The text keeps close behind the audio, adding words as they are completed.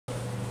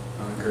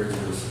encourage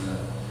you to listen to that.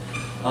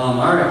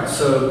 All right,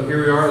 so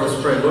here we are.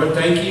 Let's pray. Lord,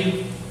 thank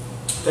you.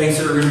 Thanks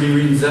that we're going to be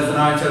reading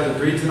Zephaniah chapter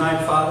 3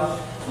 tonight,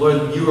 Father.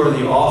 Lord, you are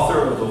the author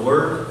of the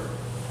Word.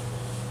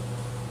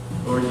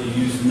 Lord, you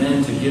used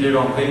men to get it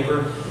on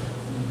paper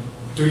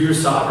through your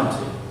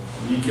sovereignty.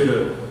 You could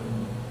have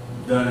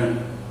done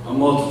it a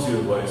multitude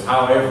of ways,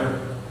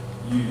 however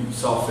you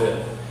saw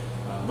fit.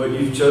 But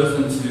you've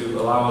chosen to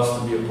allow us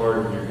to be a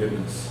part of your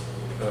goodness,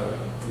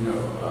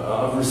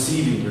 of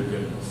receiving your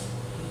goodness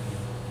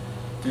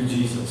through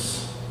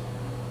Jesus.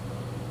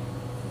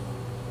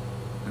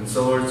 And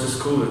so, Lord, it's just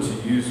cool that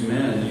you use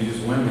men, you use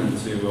women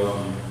to,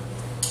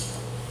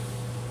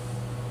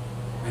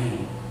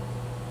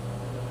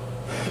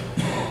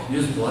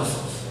 you just bless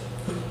us.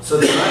 So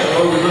tonight,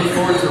 Lord, we look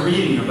forward to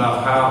reading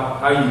about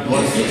how you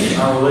bless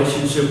our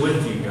relationship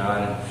with you,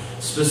 God, and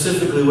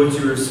specifically what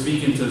you were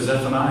speaking to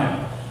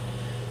Zephaniah.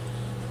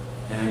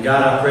 And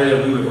God, I pray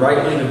that we would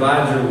rightly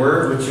divide your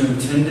word, which you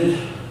intended.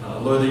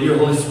 Lord, that your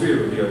Holy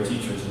Spirit would be our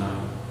teacher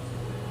tonight.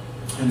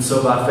 And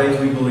so by faith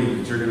we believe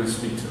that you're going to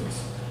speak to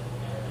us.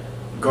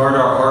 Guard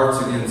our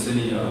hearts against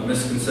any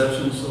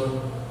misconceptions,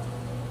 Lord.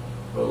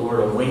 But Lord,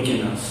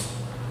 awaken us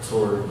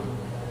toward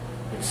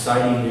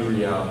exciting new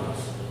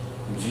realities.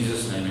 In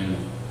Jesus' name,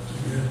 amen.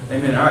 Yeah.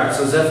 Amen. All right,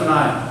 so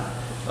Zephaniah.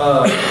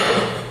 I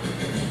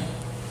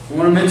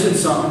want to mention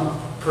something.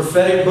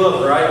 Prophetic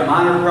book, right?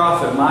 Minor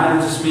prophet.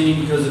 Minor just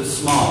meaning because it's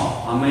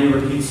small. I may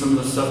repeat some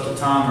of the stuff that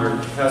Tom or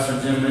Pastor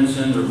Jim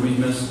mentioned or we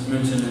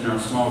mentioned in our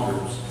small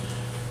groups.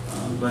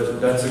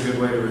 But that's a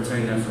good way to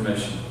retain the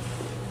information.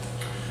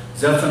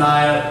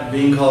 Zephaniah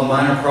being called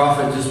minor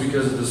prophet just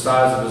because of the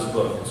size of his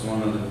book. It's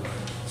one of the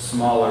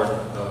smaller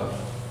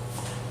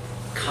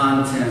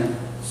content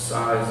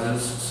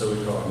sizes, so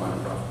we call it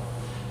minor prophet.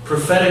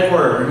 Prophetic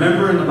word.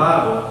 Remember in the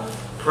Bible,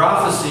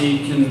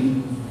 prophecy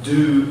can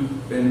do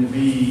and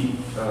be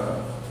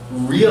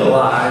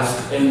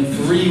realized in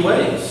three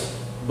ways,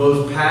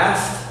 both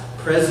past,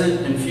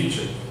 present, and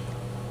future.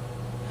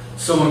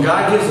 So when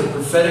God gives a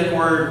prophetic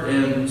word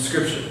in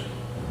Scripture,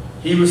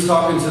 He was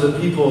talking to the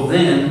people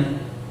then,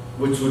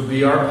 which would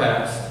be our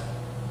past.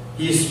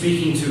 He is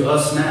speaking to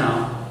us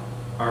now,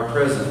 our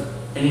present,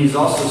 and He's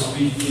also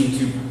speaking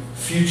to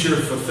future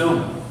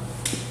fulfillment.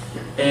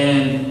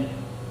 And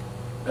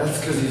that's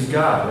because He's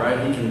God,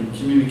 right? He can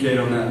communicate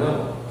on that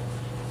level.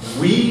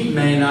 We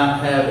may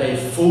not have a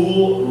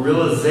full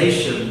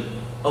realization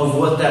of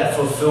what that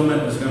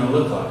fulfillment is going to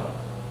look like.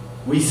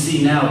 We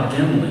see now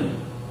dimly,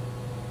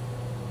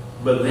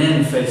 but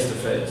then face to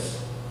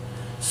face.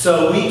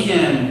 So we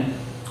can,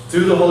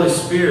 through the Holy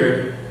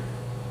Spirit,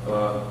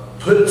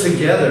 put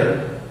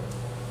together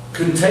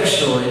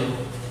contextually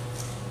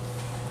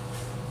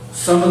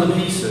some of the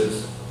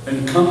pieces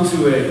and come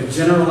to a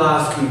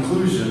generalized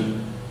conclusion,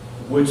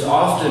 which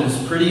often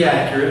is pretty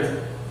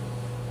accurate.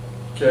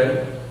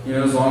 Okay?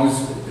 As long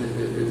as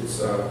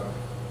it's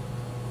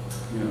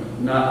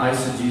not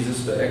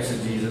eisegesis but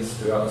exegesis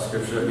throughout the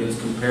Scripture. That means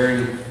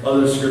comparing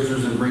other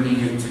Scriptures and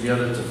bringing it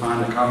together to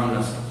find a common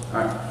message.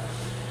 All right.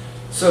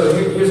 So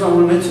here's what I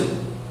want to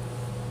mention.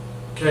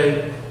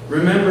 Okay,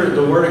 remember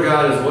the Word of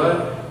God is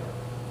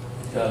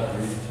what? God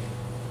breathed.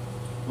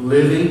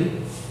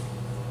 Living.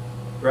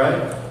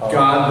 Right? Oh.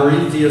 God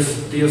breathed,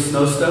 Dios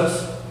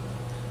nostos.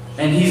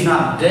 And He's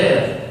not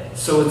dead.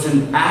 So it's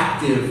an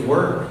active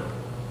Word.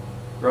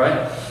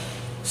 Right?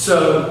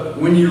 So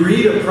when you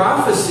read a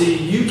prophecy,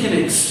 you can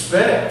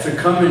expect to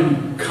come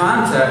in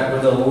contact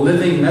with a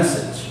living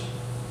message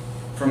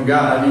from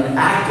God. I mean,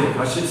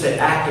 I should say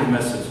active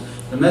message.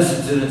 The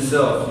message in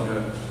itself,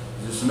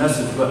 is just a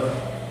message. But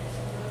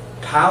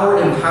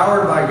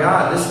empowered by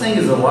God. This thing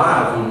is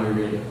alive when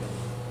we read it.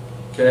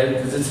 Okay?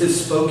 Because it's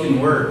His spoken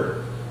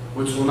word,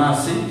 which will not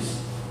cease.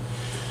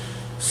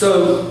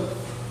 So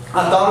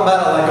I thought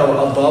about it like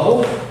a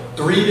bubble.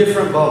 3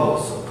 different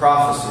bubbles of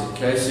prophecy.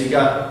 Okay, so you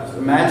got,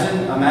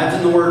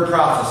 imagine the word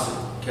prophecy,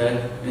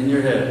 okay, in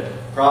your head.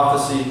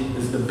 Prophecy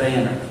is the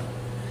banner.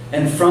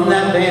 And from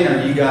that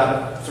banner, you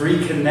got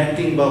 3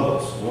 connecting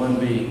bubbles. One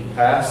being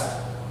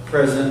past,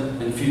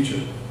 present, and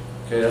future.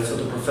 Okay, that's what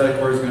the prophetic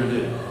word is going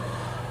to do.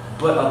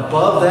 But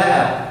above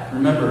that,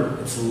 remember,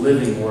 it's a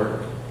living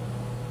word.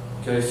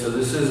 Okay, so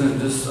this isn't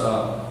just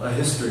a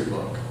history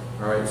book.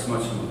 All right, it's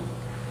much more.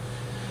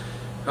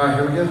 All right,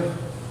 here we go.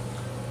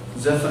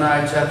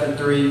 Zephaniah chapter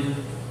 3,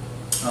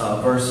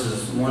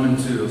 verses 1 and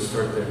 2. Let's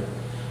start there.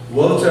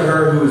 Woe to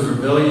her who is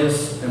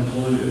rebellious and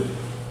polluted,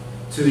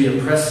 to the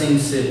oppressing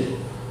city.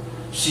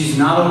 She's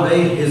not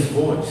obeyed His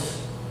voice.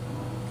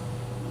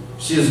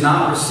 She has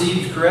not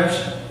received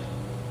correction.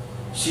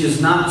 She has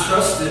not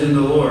trusted in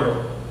the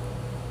Lord.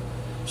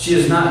 She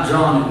has not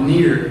drawn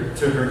near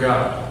to her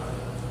God.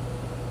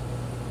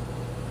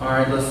 All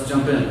right, let's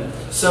jump in.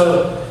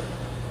 So,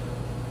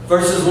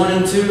 verses 1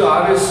 and 2,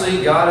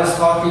 obviously God is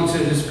talking to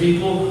His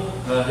people,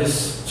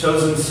 His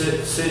chosen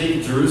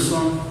city,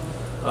 Jerusalem.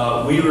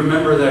 We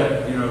remember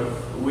that,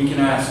 we can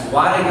ask,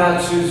 why did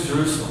God choose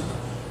Jerusalem?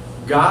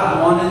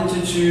 God wanted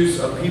to choose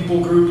a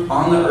people group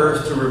on the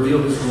earth to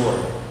reveal His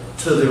glory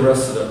to the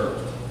rest of the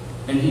earth.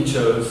 And He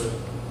chose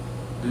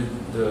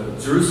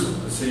the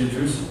Jerusalem, the city of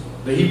Jerusalem,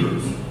 the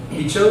Hebrews.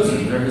 He chose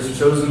them. They're his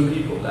chosen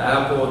people, the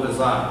apple of his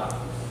eye.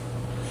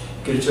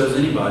 He could have chose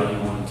anybody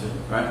he wanted to,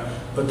 right?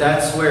 But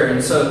that's where,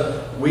 and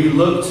so we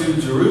look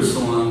to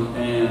Jerusalem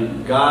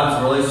and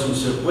God's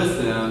relationship with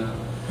them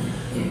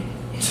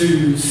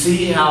to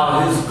see how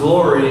his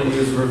glory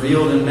is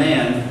revealed in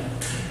man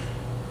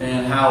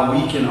and how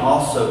we can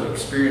also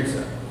experience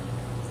it.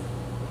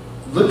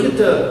 Look at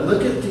the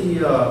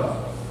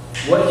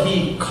what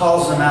he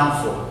calls them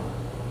out for.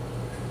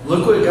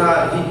 Look what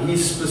God,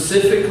 he's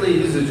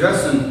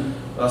addressing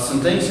some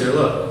things here.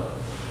 Look.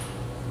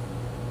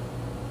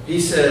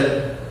 He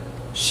said,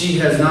 she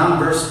has not,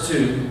 verse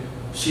 2,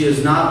 she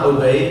has not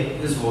obeyed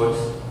his voice,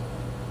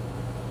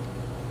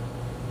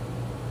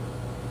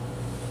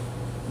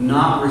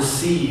 not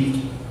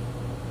received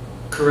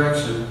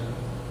correction,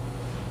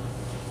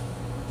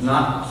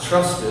 not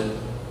trusted,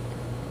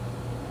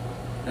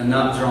 and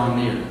not drawn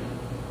near.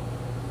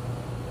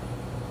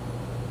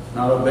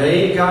 Not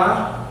obeyed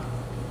God.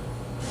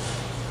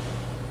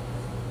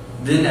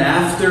 Then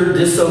after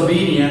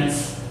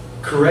disobedience,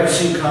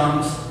 correction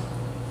comes.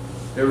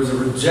 There was a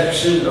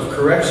rejection of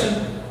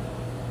correction.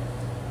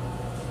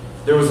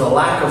 There was a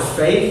lack of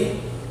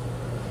faith.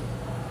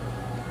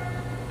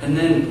 And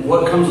then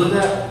what comes with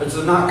that? It's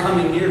a not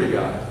coming near to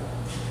God.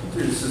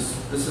 Dude,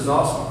 this is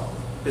awesome.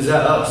 Is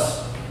that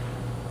us?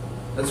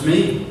 That's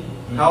me.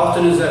 How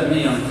often is that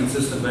me on a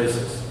consistent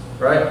basis?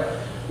 Right?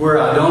 Where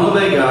I don't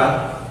obey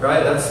God,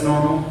 right? That's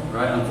normal,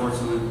 right?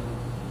 Unfortunately.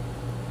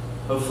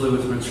 Hopefully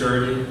with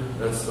maturity,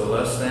 that's the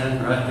less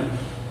than, right?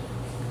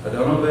 I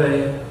don't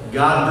obey.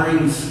 God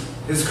brings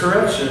his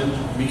correction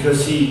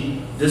because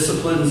he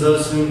disciplines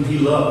those whom he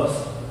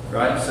loves,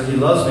 right? So he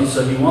loves me,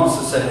 so he wants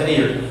to say,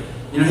 hey,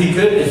 he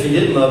could, if he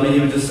didn't love me, he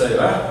would just say,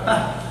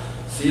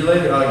 see you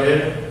later,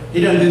 alligator.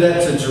 He doesn't do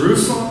that to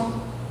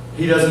Jerusalem.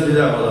 He doesn't do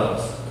that with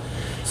us.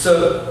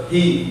 So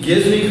he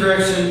gives me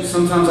correction.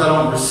 Sometimes I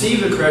don't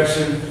receive the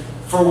correction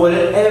for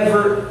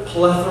whatever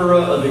plethora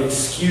of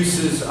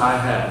excuses I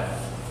have.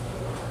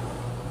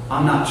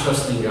 I'm not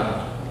trusting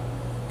God.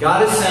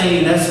 God is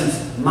saying, in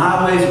essence,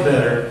 my way's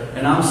better,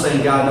 and I'm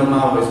saying, God, no,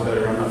 my way's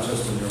better. I'm not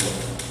trusting your way.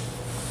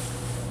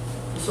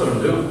 That's what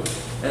I'm doing.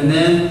 And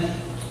then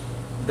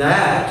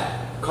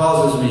that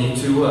causes me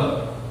to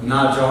what?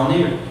 Not draw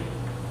near.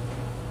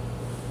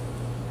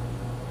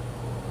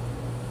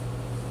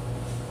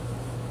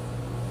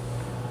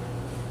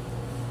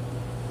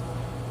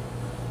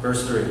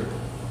 Verse 3.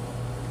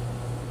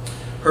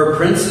 Her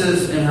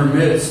princes in her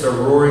midst are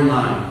roaring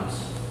lions.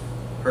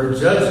 Her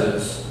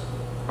judges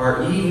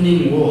are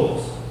evening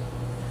wolves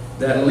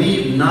that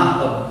leave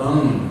not a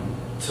bone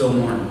till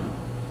morning.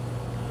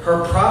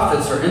 Her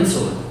prophets are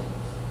insolent,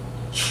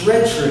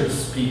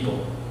 treacherous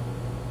people.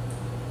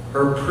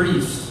 Her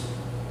priests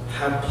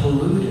have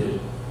polluted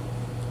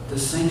the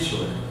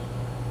sanctuary.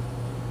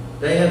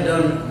 They have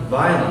done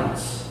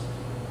violence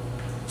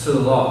to the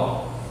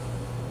law.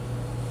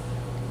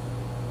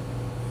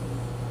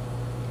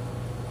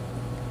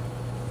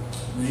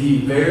 The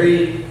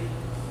very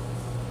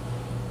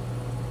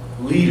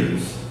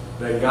leaders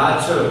that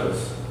God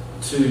chose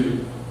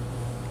to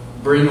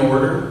bring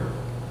order,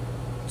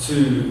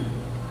 to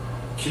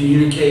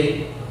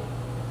communicate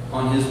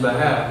on his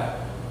behalf,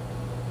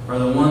 are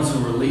the ones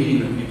who were leading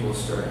the people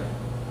astray.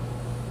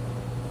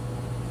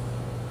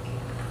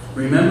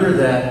 Remember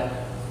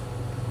that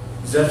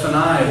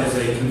Zephaniah is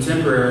a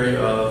contemporary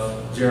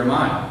of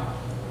Jeremiah.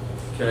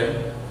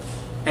 Okay?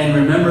 And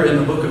remember in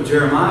the book of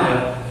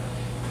Jeremiah,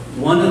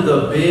 one of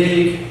the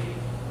big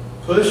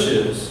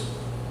pushes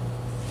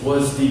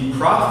was the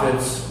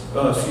prophets,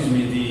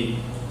 the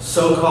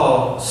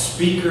so-called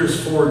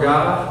speakers for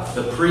God,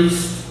 the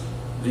priests,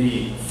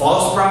 the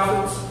false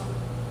prophets,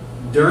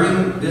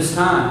 during this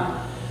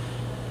time.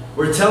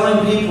 We're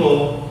telling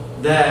people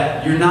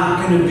that you're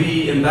not going to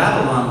be in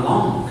Babylon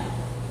long.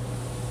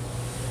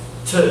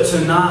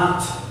 To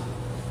not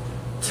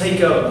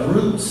take up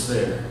roots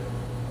there.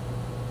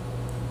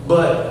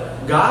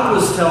 But God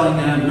was telling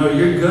them, no,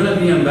 you're going to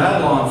be in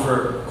Babylon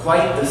for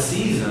quite the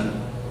season,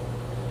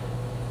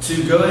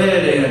 to go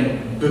ahead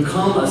and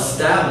become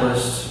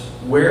established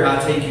where I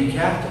take you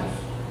captive.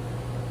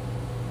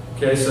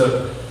 Okay,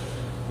 so,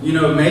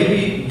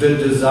 maybe the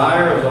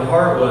desire of the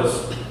heart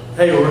was,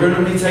 hey, we're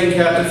going to be taken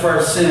captive for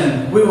our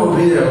sin. We won't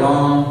be there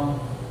long.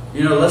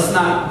 Let's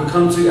not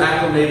become too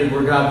acclimated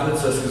where God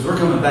puts us, because we're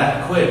coming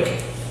back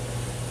quick.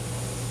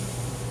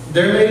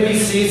 There may be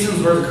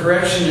seasons where the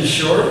correction is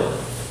short.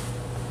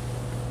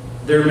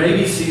 There may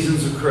be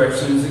seasons of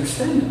correction is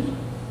extended,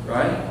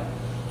 right?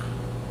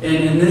 And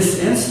in this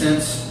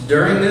instance,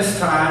 during this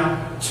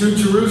time to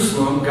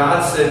Jerusalem,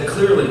 God said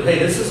clearly, hey,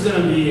 this is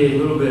going to be a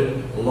little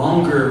bit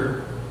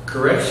longer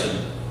correction.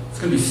 It's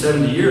going to be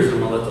 70 years. I'm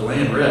going to let the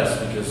land rest,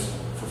 because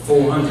for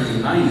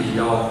 490,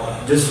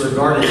 y'all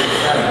disregarded the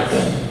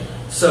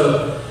Sabbath.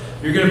 So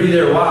you're going to be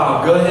there a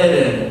while. Go ahead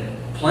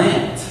and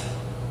plant.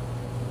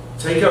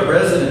 Take up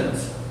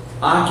residence.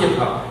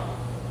 Occupy.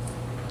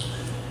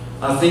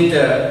 I think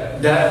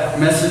that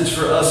message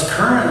for us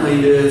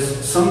currently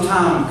is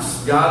sometimes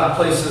God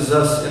places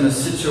us in a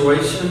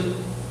situation,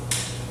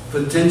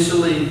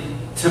 potentially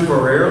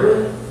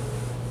temporarily,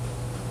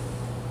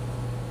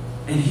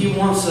 and He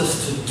wants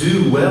us to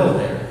do well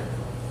there.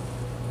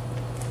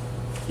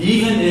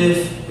 Even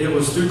if it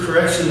was through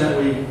correction that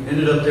we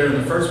ended up there in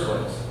the first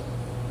place.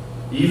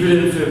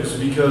 Even if it was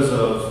because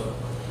of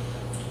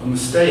a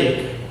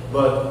mistake,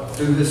 but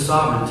through His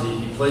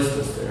sovereignty, He placed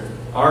us there.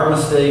 Our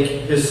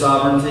mistake, His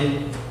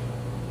sovereignty,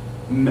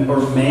 or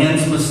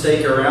man's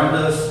mistake around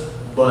us,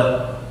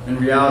 but in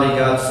reality,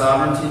 God's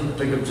sovereignty.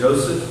 Think of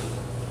Joseph,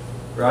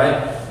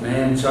 right?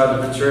 Man tried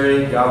to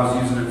betray, God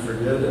was using it for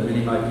good, that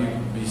many might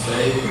be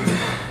saved.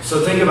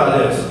 So think about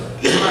this.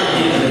 You might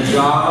be in a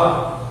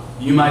job,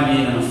 you might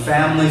be in a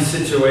family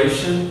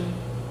situation,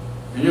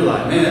 and you're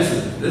like, man,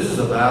 this is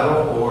a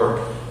battle, or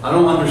I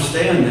don't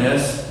understand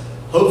this.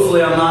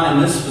 Hopefully I'm not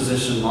in this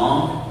position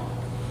long.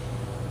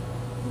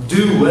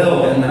 Do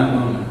well in that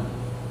moment.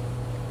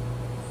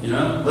 You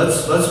know,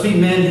 let's be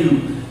men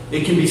who,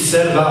 it can be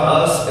said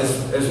about us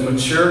as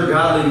mature,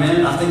 godly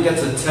men. I think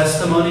that's a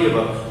testimony of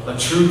a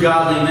true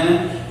godly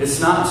man. It's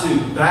not to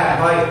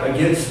backbite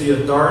against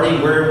the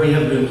authority where we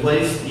have been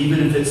placed, even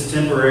if it's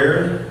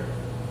temporarily.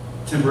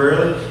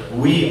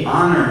 We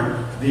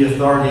honor the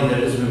authority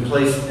that has been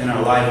placed in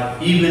our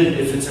life, even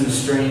if it's in a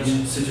strange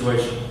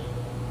situation.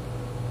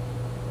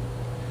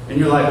 And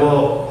you're like,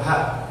 well,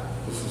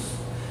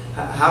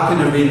 how can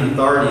there be an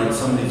authority in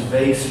some of these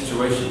vague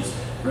situations?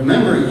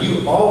 Remember,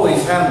 you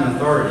always have an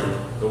authority,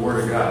 the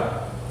Word of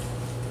God.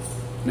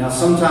 Now,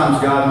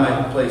 sometimes God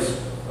might place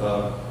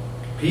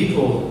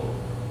people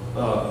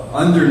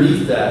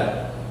underneath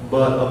that,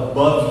 but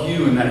above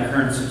you in that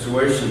current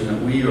situation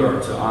that we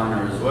are to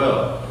honor as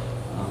well.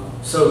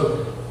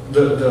 So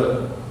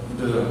the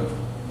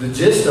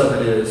gist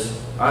of it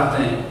is, I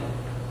think,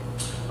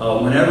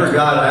 whenever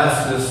God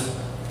asks us,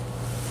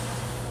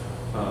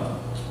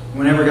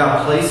 whenever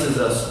God places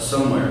us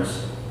somewhere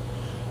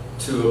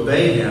to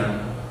obey Him,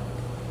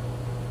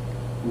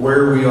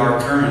 where we are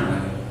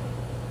currently,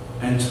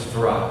 and to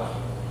thrive.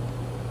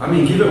 I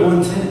mean, give it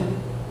 110.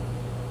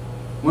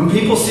 When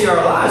people see our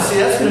lives, see,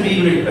 that's going to be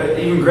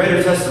even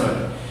greater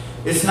testimony.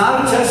 It's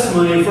not a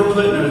testimony if we're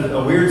put in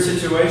a weird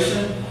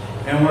situation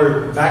and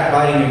we're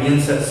backbiting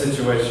against that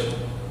situation.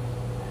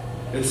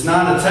 It's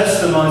not a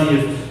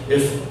testimony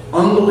if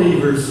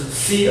unbelievers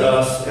see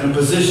us in a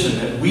position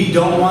that we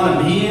don't want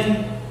to be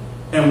in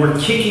and we're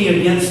kicking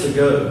against the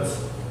goads.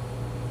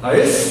 Like,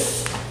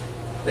 this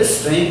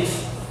stinks.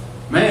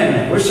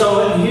 Man, wish I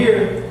wasn't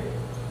here.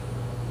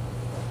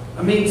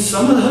 I mean,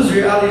 some of those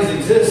realities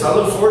exist. I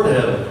look forward to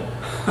heaven.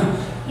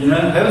 You know,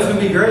 heaven's going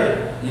to be great.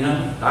 You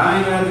know, I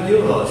ain't going to have to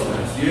deal with all this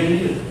mess. You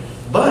ain't either.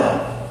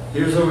 But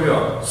here's where we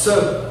are.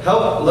 So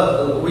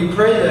we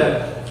pray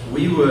that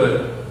we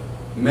would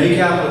make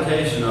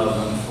application of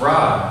and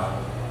thrive.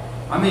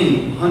 I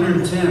mean,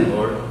 110,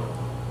 Lord.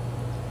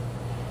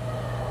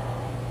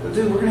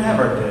 Dude, we're going to have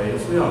our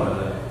days. We all know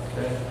that.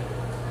 Okay?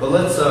 But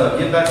let's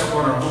get back up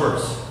on our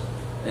horse.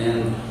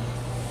 And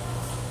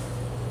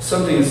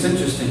something that's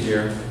interesting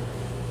here,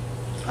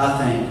 I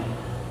think,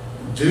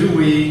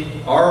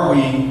 are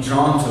we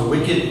drawn to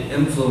wicked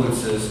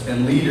influences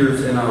and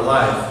leaders in our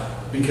life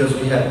because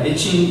we have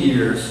itching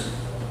ears,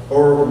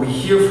 or we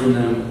hear from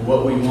them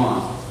what we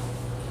want?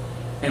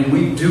 And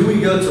do we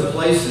go to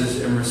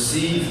places and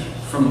receive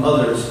from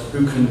others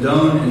who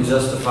condone and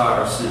justify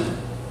our sin?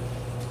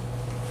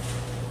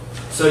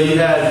 So you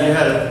had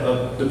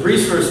the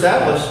priests were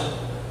established.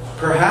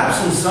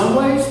 Perhaps in some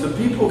ways, the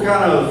people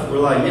kind of were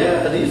like,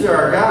 yeah, these are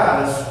our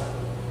guys.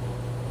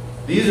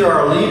 These are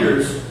our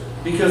leaders,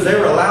 because they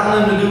were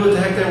allowing them to do what the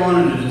heck they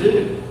wanted to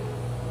do.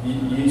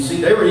 You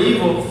see, they were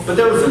evil, but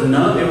it was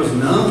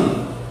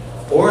known.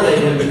 Or they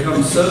had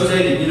become so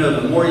jaded. You know,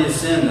 the more you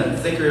sin, the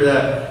thicker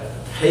that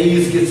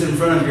haze gets in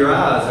front of your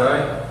eyes,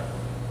 right?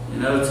 You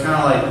know, it's kind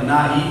of like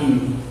not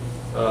eating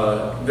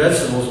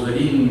vegetables, but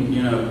eating,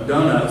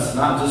 donuts,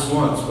 not just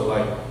once, but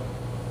like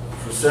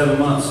for 7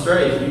 months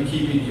straight.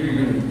 You're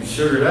going to be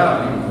sugared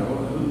out. You're like,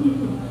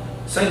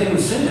 same thing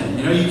with sin.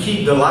 You know, you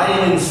keep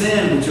delighting in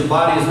sin, which your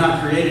body is not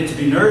created to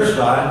be nourished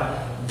by,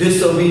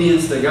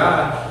 disobedience to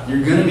God.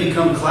 You're going to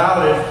become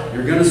clouded.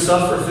 You're going to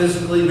suffer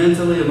physically,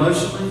 mentally,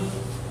 emotionally.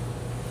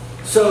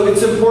 So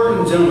it's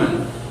important,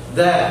 gentlemen,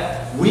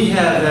 that we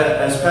have that,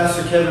 as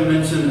Pastor Kevin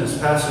mentioned, as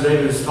Pastor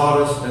David has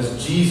taught us,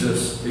 as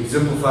Jesus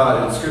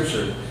exemplified in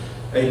Scripture,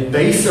 a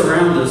base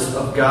around us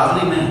of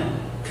godly men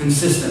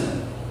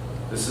consistently.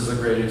 This is a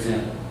great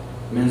example.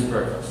 Men's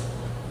breakfast.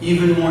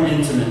 Even more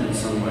intimate in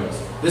some ways.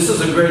 This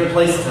is a great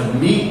place to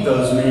meet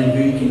those men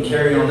who you can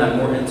carry on that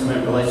more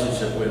intimate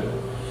relationship with.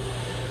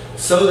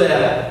 So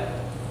that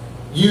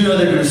you know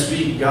they're going to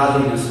speak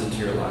godliness into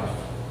your life.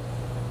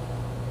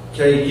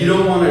 Okay, you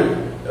don't want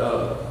to,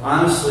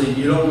 honestly,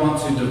 you don't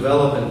want to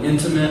develop an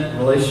intimate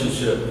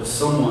relationship with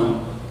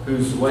someone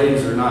whose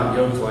ways are not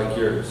yoked like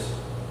yours.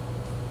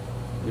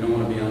 You don't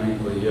want to be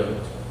unequally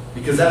yoked.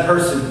 Because that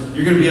person,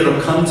 you're going to be able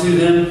to come to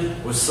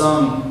them with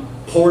some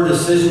poor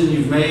decision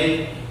you've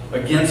made,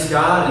 against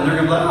God, and they're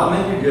going to be like, oh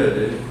man, you're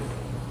good, dude.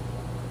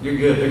 You're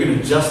good. They're going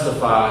to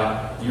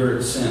justify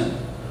your sin.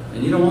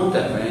 And you don't want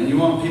that, man. You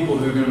want people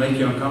who are going to make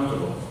you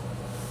uncomfortable.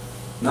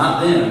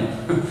 Not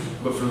them,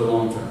 but for the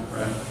long term,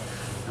 right?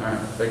 All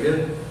right, is that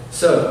good?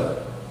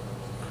 So,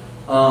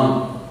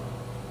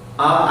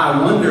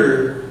 I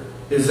wonder,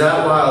 is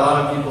that why a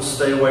lot of people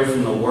stay away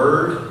from the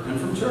Word and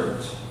from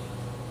church?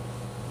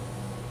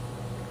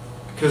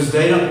 Because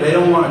they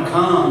don't want to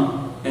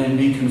come and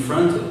be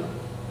confronted.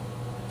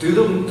 Do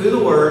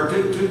the Word,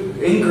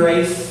 in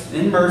grace,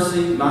 in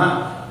mercy,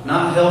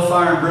 not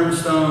hellfire and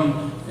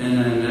brimstone in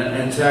an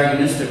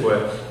antagonistic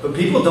way. But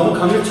people don't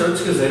come to church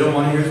because they don't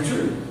want to hear the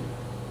truth.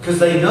 Because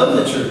they know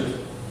the truth.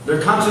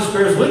 Their conscience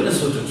bears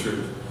witness with the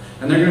truth.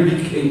 And they're going to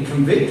be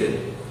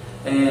convicted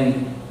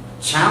and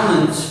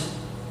challenged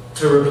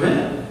to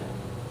repent.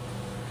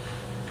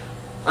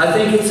 I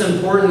think it's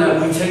important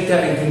that we take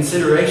that in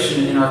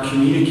consideration in our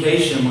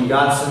communication when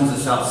God sends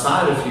us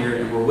outside of here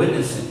and we're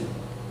witnessing.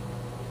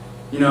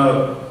 You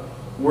know,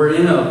 we're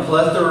in a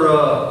plethora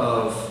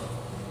of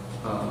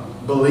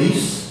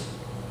beliefs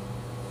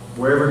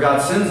wherever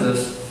God sends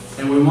us,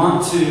 and we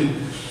want to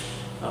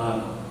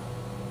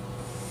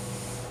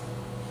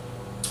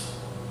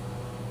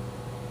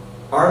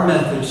our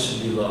method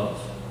should be love.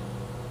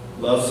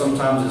 Love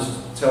sometimes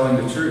is telling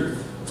the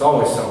truth. It's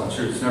always telling the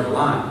truth. It's never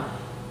lying.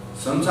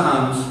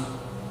 Sometimes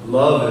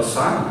love is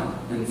silent,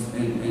 and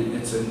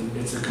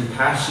it's a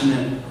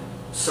compassionate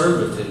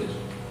servitude.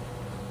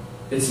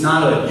 It's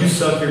not a, you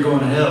suck, you're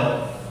going to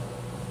hell.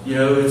 You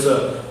know, it's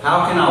a,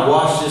 how can I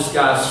wash this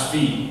guy's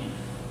feet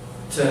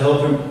to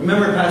help him?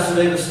 Remember Pastor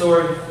David's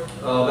story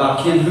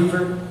about Ken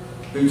Hoover,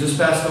 who just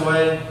passed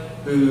away,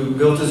 who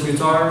built his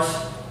guitars?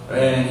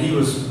 And he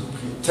was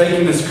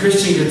taking this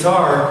Christian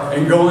guitar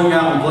and going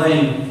out and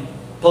playing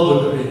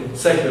publicly,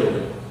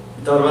 secularly.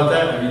 You thought about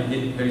that? Have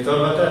you thought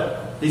about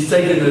that? He's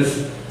taking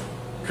this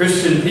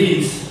Christian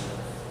piece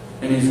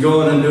and he's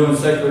going and doing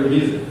secular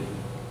music.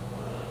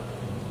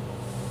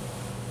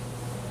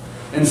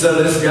 And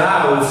so this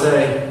guy would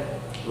say,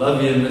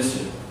 love you and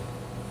miss you.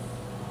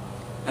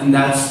 And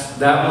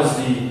that was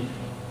the,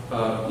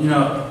 you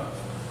know,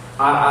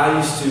 I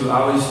used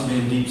to be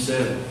in deep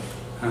sin.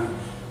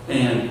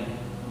 And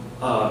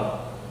I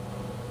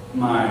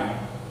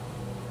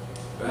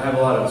have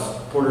a lot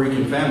of Puerto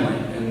Rican family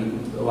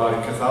and a lot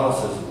of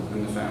Catholicism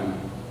in the family.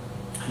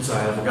 And so I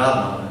have a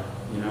godmother,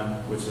 you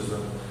know, which is a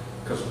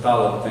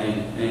Catholic thing.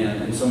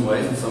 And in some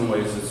ways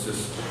it's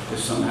just, if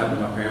something happened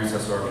to my parents,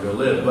 that's where I go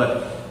live.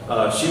 But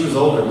she was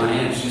older, my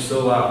aunt, she's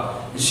still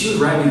alive. And she would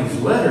write me these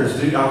letters,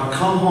 dude. I would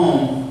come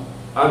home,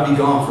 I'd be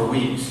gone for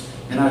weeks.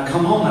 And I'd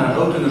come home and I'd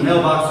open the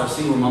mailbox, I'd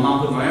see where my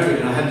mom put my area,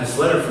 and I had this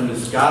letter from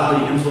this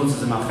godly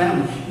influences in my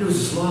family. And it was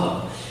just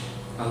love.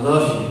 I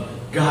love you.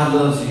 God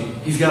loves you.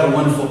 He's got a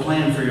wonderful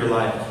plan for your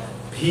life.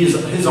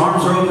 His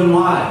arms are open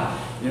wide.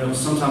 You know, it was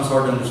sometimes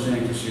hard to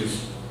understand because she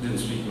didn't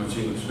speak much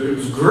English, but it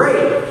was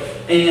great.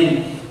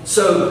 And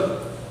so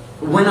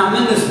when I'm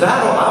in this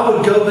battle, I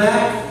would go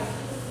back.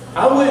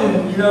 I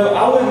wouldn't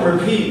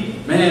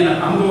repeat, man,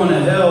 I'm going to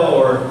hell,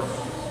 or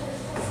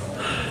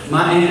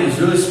my aunt is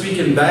really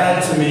speaking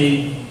bad to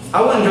me.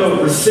 I wouldn't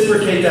go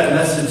reciprocate that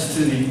message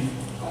to the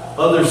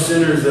other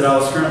sinners that I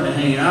was currently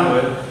hanging out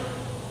with.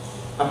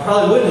 I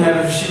probably wouldn't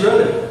have if she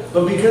wrote it.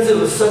 But because it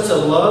was such a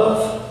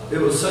love, it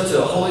was such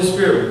a Holy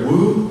Spirit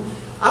woo,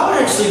 I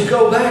would actually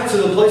go back to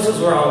the places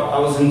where I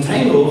was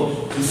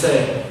entangled and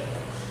say,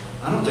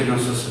 I don't think I'm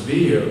supposed to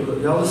be here.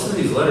 Y'all listen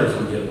to these letters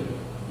I'm getting.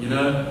 You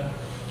know?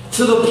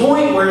 To the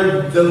point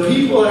where the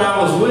people that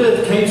I was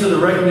with came to the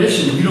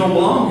recognition, you don't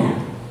belong here.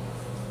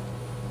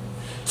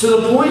 To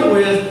the point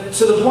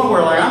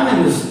where like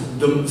I'm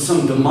in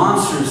some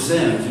demonstrous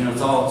sins, you know,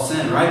 it's all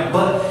sin, right?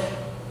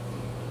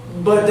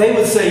 But they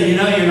would say, you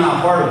know, you're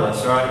not part of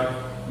us, right?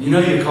 You know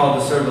you're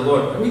called to serve the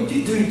Lord. I mean,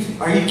 dude,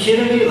 are you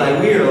kidding me? Like,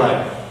 we are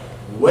like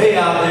way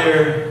out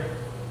there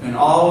in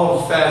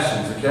all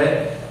fashions,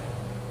 okay?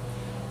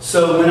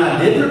 So when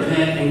I did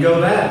repent and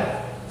go back,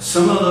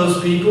 some of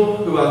those people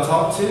who I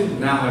talked to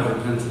now have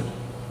repented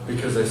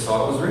because they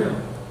saw it was real.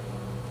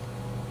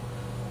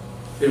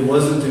 It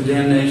wasn't through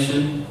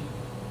damnation.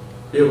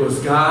 It was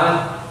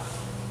God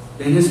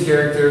in His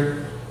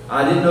character.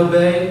 I didn't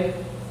obey.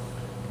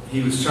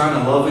 He was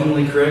trying to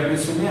lovingly correct me.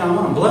 He said, man, I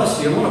want to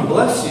bless you. I want to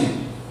bless you.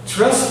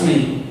 Trust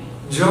me.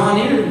 Draw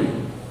near to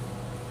me.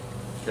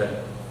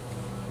 Okay.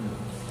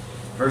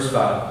 Verse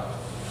 5.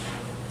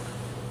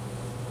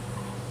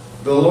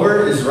 The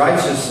Lord is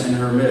righteous in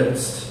her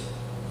midst.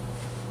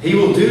 He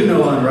will do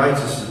no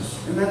unrighteousness.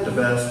 Isn't that the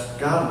best?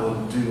 God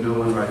will do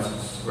no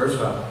unrighteousness. Verse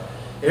 5.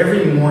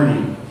 Every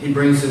morning He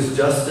brings His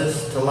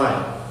justice to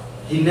light.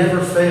 He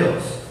never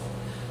fails.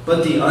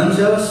 But the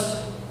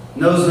unjust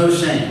knows no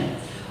shame.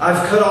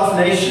 I've cut off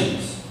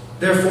nations.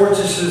 Their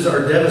fortresses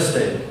are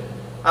devastated.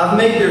 I've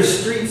made their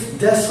streets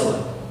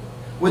desolate,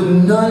 with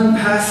none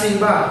passing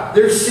by.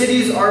 Their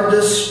cities are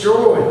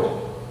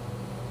destroyed.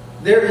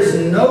 There is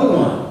no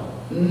one,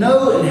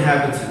 no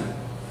inhabitant.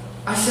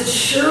 I said,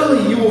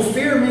 surely you will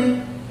fear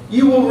me.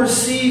 You will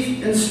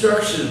receive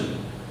instruction.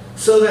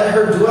 so that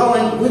her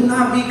dwelling would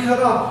not be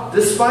cut off,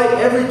 despite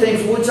everything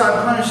for which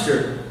I punished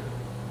her.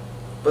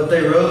 But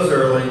they rose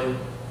early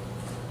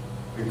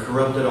and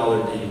corrupted all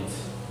their deeds.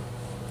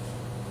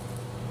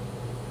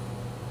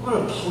 What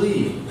a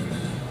plea.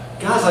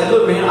 God's like,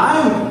 look, man,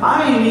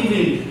 I ain't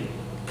even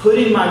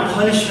putting my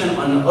punishment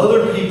on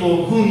other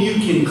people whom you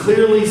can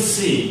clearly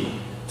see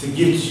to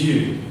get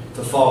you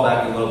to fall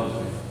back in love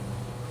with me.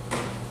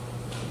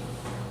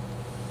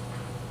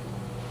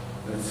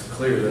 That's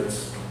clear.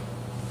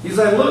 He's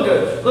like, look,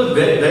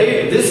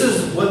 this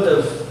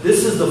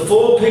is the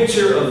full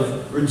picture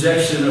of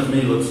rejection of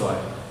me looks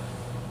like.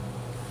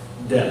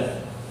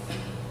 Death.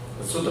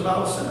 That's what the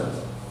Bible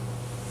says.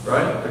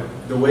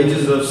 Right? The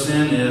wages of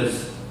sin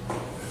is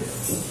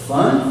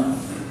fun.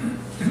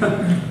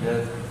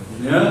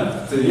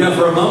 Yeah,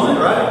 for a moment,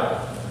 right?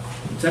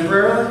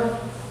 Temporarily.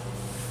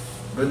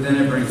 But then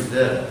it brings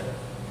death.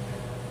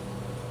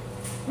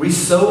 We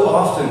so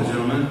often,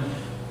 gentlemen,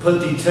 put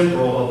the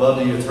temporal above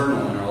the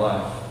eternal in our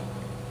life.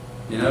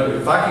 You know,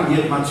 if I can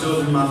get my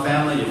children, my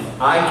family,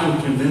 if I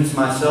can convince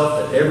myself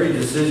that every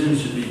decision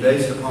should be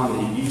based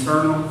upon the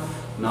eternal,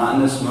 not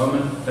in this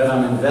moment, that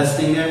I'm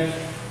investing there,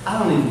 I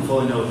don't even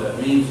fully know what that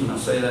means when I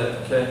say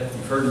that, okay?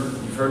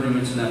 You've heard me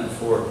mention that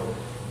before.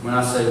 When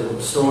I say we're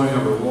bestowing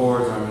our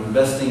rewards, I'm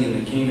investing in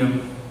the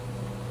kingdom,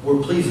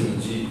 we're pleasing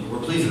Jesus. We're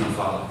pleasing our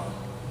Father.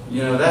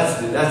 You know, that's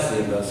the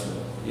investment.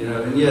 You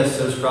know, and yes,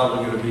 there's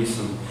probably going to be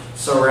some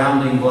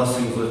surrounding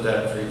blessings with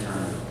that for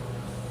eternity.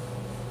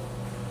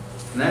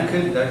 And that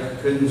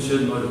could and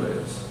should motivate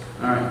us.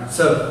 All right,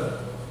 so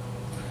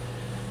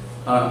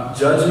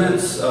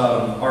judgments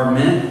are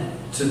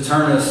meant to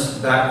turn us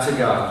back to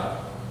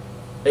God.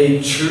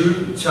 A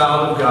true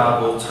child of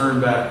God will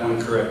turn back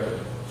when corrected.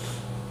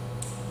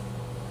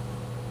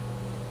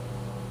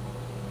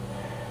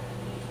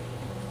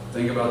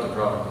 Think about the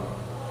prodigal.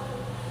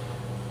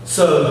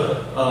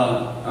 So,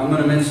 I'm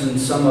going to mention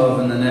some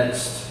of in the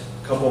next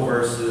couple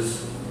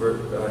verses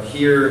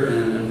here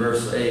in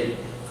verse 8.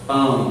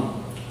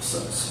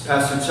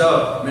 Pastor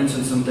Chuck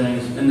mentioned some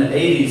things. In the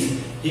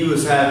 80s, he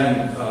was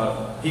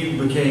he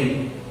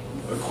became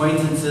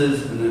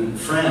acquaintances and then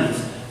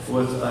friends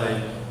with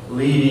a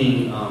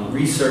leading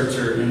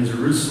researcher in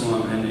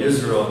Jerusalem and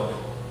Israel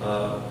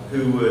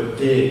who would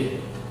dig.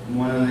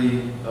 One of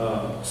the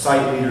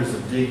site leaders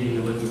of digging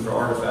and looking for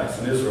artifacts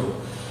in Israel.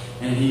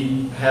 And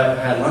he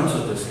had lunch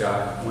with this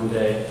guy one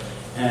day,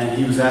 and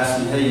he was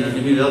asking, hey,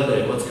 give me the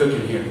update. What's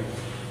cooking here?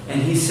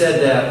 And he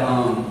said that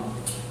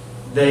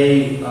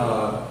they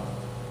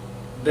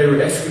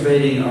were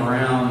excavating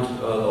around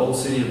the old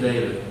city of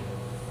David.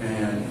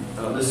 And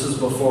this is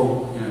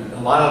before,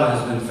 a lot of it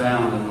has been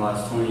found in the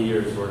last 20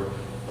 years, where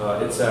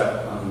it's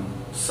at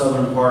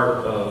southern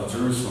part of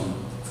Jerusalem.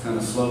 It's kind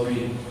of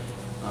slopey.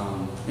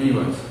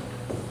 Anyways,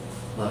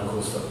 a lot of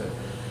cool stuff there.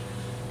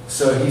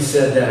 So he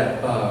said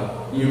that,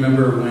 you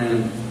remember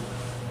when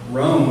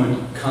Rome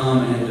would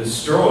come and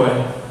destroy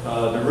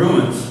the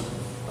ruins,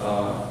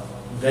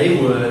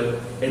 they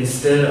would,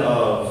 instead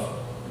of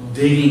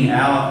digging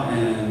out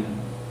and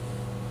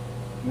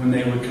when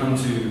they would come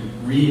to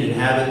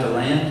re-inhabit the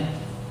land,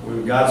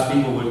 when God's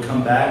people would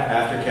come back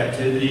after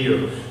captivity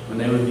or when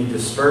they would be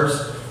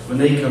dispersed, when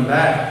they come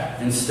back,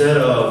 instead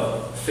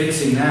of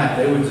fixing that,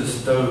 they would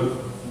just throw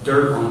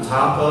dirt on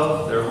top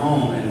of their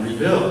home and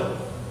rebuild.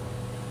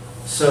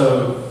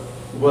 So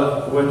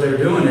what they're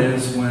doing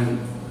is when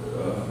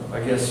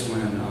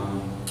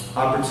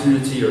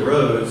opportunity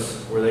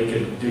arose where they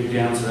could dig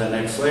down to that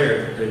next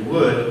layer, they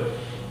would.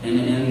 And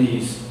in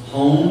these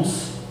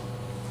homes,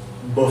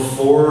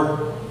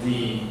 before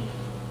the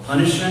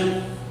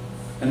punishment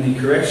and the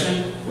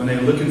correction, when they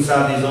look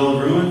inside these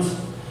old ruins,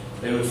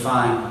 they would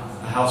find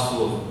a house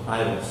full of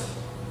idols,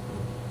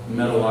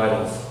 metal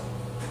idols,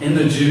 in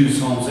the Jews'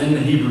 homes, in the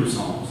Hebrews'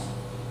 homes,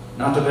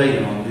 not the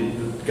pagan homes,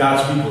 the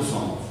God's people's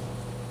homes.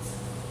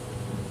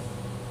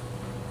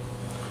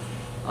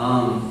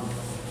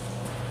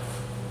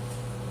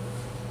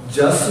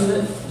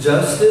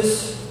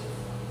 Justice.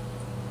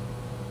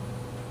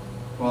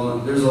 Well,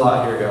 there's a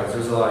lot here, guys.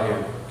 There's a lot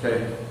here.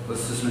 Okay,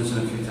 let's just mention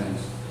a few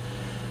things.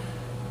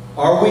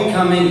 Are we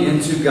coming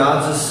into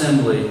God's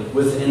assembly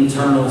with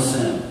internal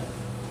sin?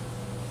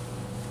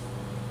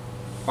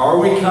 Are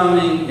we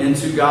coming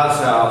into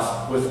God's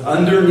house with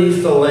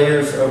underneath the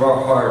layers of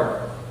our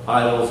heart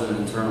idols and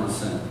internal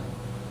sin?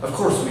 Of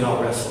course, we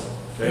all wrestle.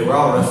 Okay, we're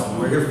all wrestling.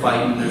 We're here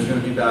fighting. There's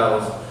going to be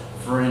battles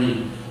for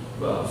any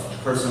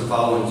person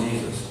following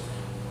Jesus.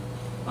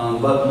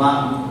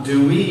 But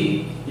do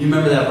we? You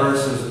remember that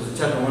verse? Is it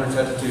chapter 1 or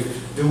chapter 2?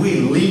 Do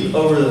we leap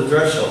over the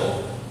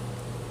threshold,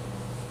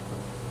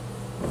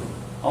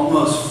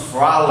 almost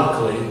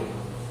frolically,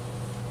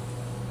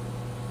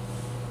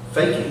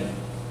 faking?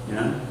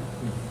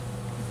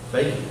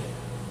 Faking.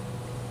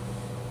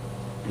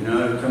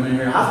 Come in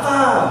here, high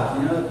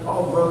five.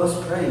 Oh, bro,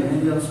 let's pray,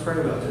 man. Let's pray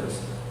about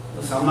this.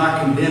 Listen, I'm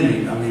not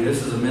condemning.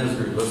 This is a men's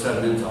group. Let's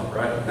have men talk,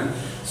 right?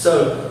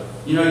 So,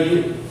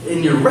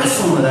 you're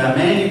wrestling with that,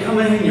 man. You come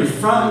in here and you're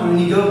fronting when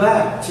you go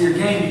back to your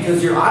game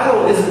because your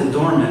idol isn't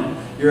dormant.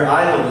 Your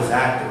idol is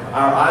active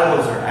Our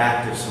idols are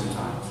active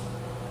sometimes.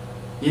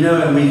 You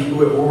know, and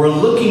we're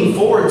looking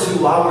forward to,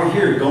 while we're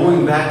here,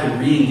 going back and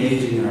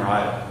re-engaging in our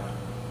idol.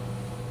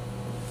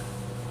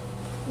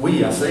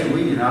 I say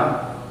we, and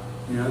I've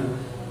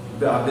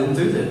been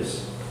through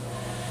this.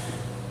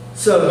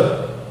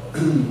 So,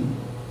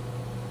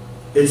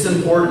 it's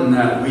important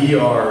that we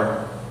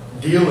are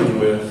dealing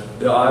with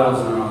the idols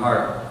in our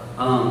heart.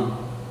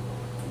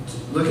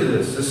 Look at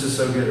this. This is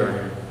so good right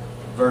here.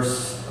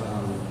 Verse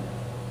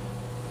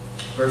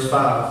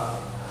 5.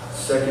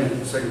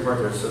 Second part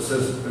there. So it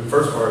says in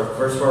verse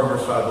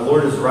 5, the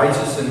Lord is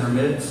righteous in her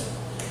midst.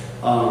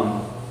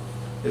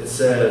 It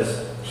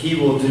says, He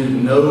will do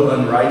no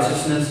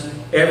unrighteousness.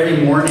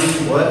 Every morning,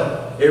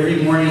 what?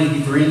 Every morning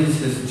He brings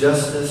His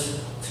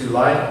justice to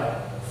light.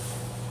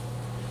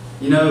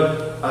 You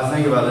know, I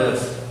think about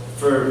this.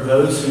 For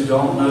those who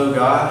don't know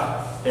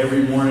God,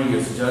 every morning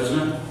is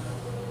judgment.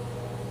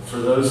 For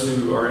those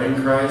who are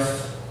in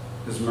Christ,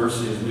 His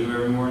mercy is new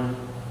every morning.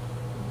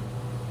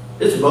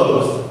 It's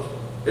both.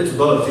 It's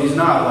both. He's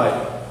not like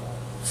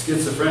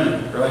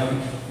schizophrenic, right?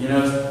 You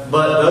know,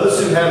 but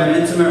those who have an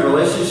intimate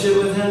relationship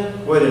with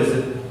Him, what is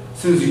it? As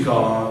soon as you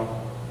call on Him,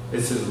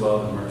 it's His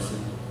love and mercy.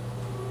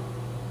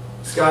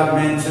 God,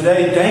 man,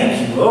 today,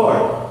 thank you,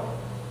 Lord.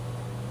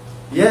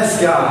 Yes,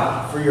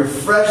 God, for your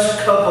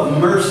fresh cup of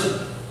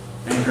mercy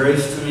and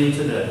grace to me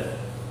today.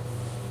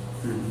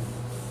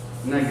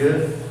 Isn't that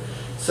good?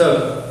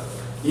 So,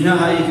 you know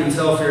how you can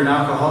tell if you're an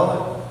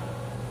alcoholic?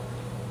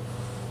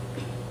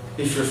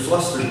 If you're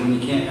flustered when you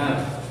can't have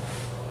it.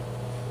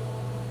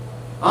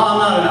 Oh, I'm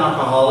not an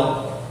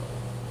alcoholic.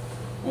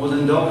 Well,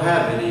 then don't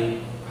have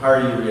any. How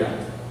are you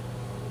reacting?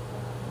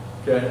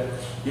 Okay?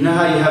 You know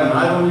how you have an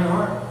idol in your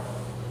heart?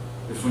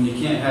 If when you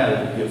can't have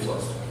it, you get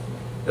flustered.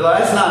 You're like,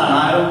 that's not an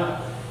idol.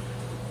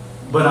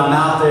 But I'm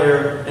out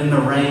there in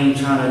the rain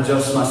trying to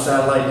adjust my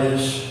satellite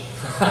dish.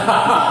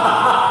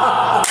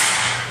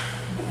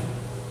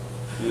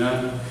 You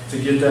know, to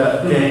get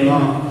that game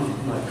on.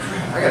 I'm like,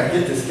 crap, I got to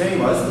get this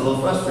game on. This is a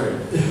little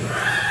frustrating.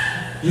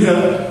 You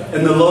know,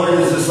 and the Lord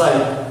is just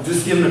like,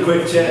 just give him a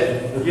quick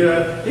check. You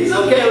know, He's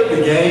okay with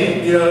the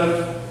game, you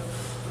know,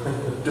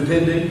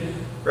 depending,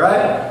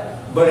 right?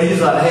 But He's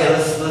like, hey,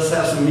 let's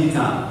have some me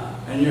time.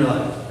 And you're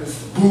like,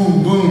 it's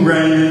boom, boom,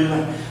 rain.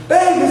 Like,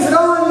 babe, is it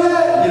on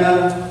yet? You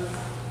know?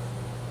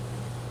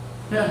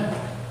 Yeah.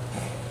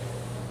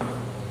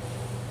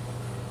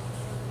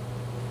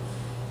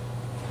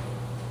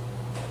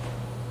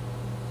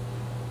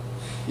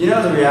 You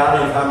know the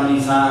reality of how many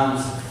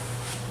times,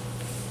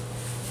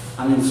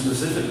 I mean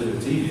specifically the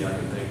TV I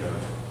can think of,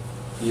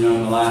 you know,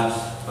 in the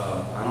last,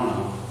 I don't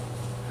know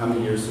how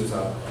many years since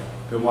I've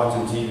been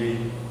watching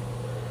TV,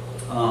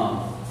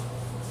 how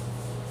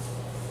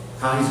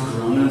He's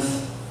grown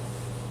us,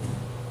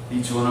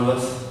 each one of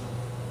us,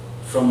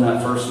 from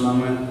that first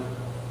moment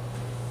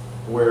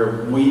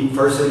where we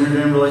first entered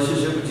in a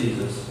relationship with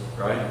Jesus,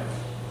 right?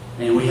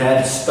 And we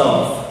had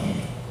stuff.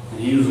 And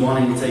He was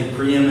wanting to take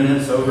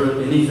preeminence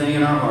over anything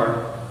in our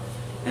heart.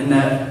 And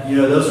that, you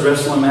know, those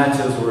wrestling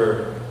matches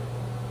were,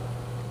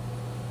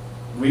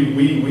 we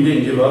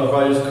didn't give up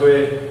quite as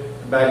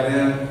quick back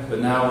then, but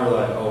now we're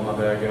like, oh my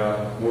bad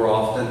God, more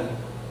often.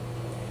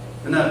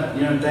 And that,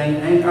 you know,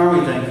 aren't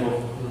we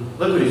thankful?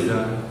 Look what He's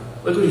done.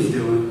 Look what He's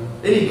doing.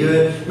 Isn't He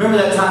good? Remember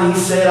that time He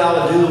said,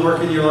 I would do the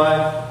work in your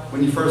life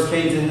when you first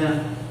came to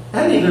Him?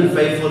 Hadn't He been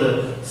faithful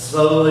to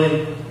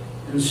slowly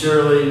and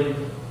surely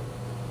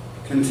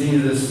continue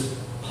this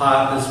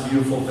pot, this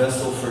beautiful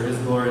vessel for His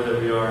glory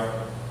that we are,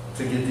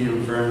 to get the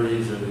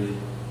infirmities or the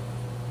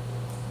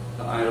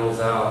idols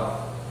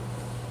out,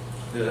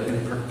 the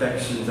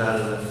imperfections out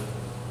of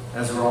the,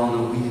 as we're on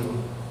the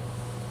wheel.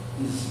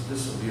 This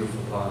is a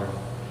beautiful potter.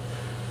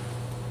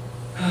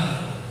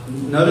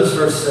 Notice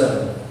verse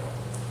 7.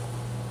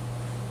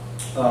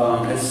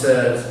 It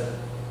says,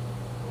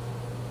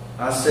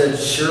 I said,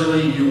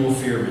 surely you will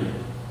fear me.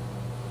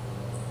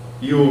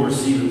 You will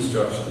receive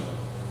instruction.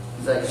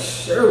 He's like,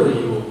 surely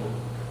you will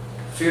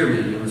fear me.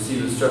 You will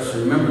receive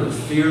instruction. Remember, the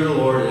fear of the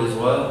Lord is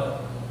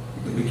what?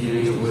 The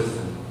beginning of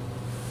wisdom.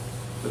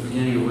 The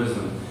beginning of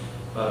wisdom.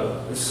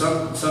 It's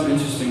something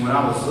interesting. When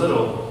I was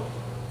little,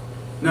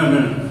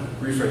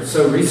 rephrase.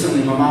 So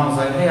recently my mom was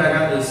like, hey, I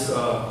got this,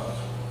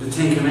 the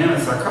Ten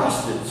Commandments I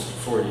cross-stitched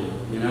for you,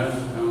 you know?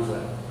 And I was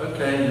like,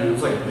 okay, you know, it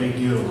was like a big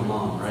deal to my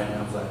mom, right? And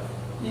I was like,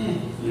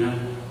 you know,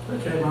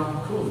 okay,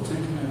 Mom, cool, the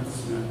Ten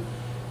Commandments, you know.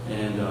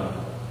 And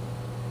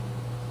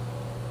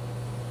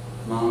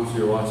Mom, if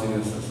you're watching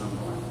this at some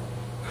point,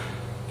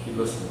 keep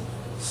listening.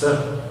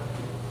 So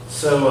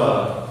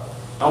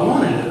I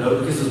wanted it though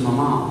because it was my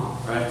mom,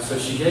 right? So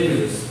she gave me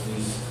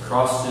these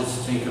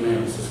cross-stitched Ten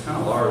Commandments. It's kind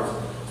of large.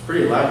 It's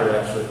pretty elaborate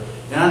actually.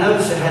 And I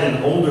noticed it had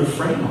an older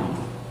frame on it.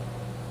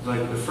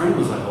 Like the frame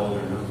was like older,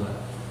 and I was like,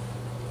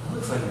 that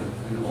looks like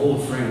an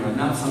old frame, like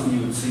not something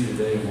you would see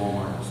today in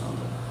Walmart or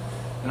something.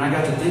 And I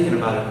got to thinking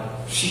about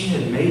it. She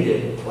had made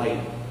it like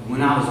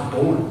when I was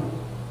born.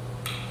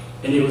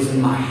 And it was in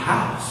my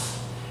house.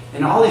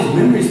 And all these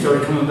memories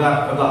started coming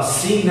back about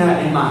seeing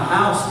that in my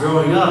house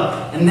growing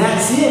up. And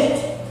that's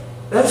it.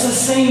 That's the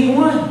same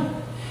one.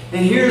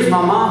 And here's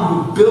my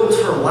mom who built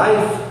her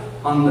life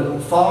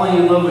on falling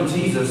in love with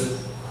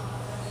Jesus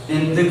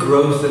and the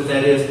growth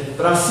that is.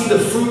 But I see the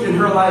fruit in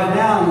her life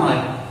now. I'm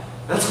like,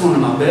 that's going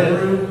in my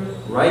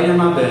bedroom, right in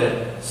my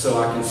bed,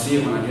 so I can see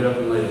it when I get up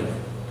and lay down.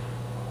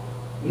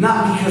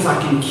 Not because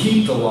I can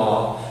keep the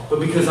law, but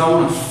because I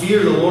want to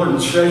fear the Lord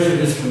and treasure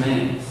His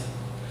commands.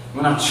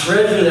 When I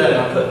treasure that,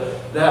 I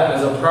put that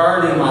as a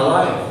priority in my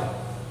life,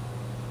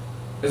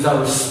 as I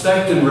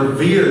respect and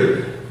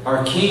revere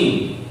our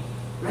King.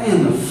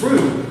 Man, the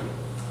fruit.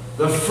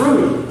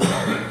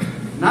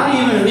 Not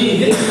even me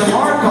hitting the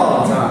mark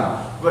all the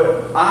time,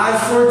 but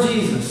eyes for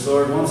Jesus,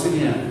 Lord, once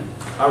again.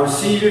 I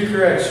receive your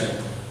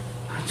correction.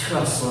 I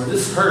trust, Lord.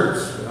 This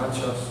hurts, but I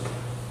trust.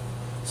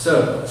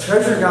 So,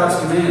 treasure God's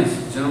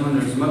commands. Gentlemen,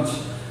 there's much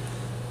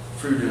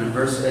fruit in it.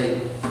 Verse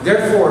 8.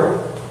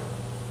 Therefore,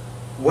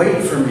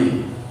 wait for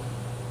me,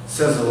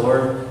 says the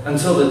Lord,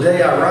 until the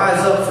day I rise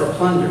up for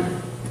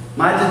plunder.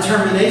 My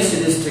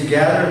determination is to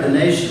gather the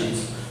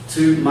nations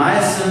to my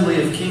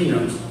assembly of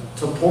kingdoms,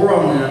 to pour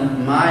on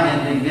them my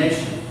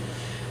indignation,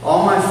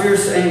 all my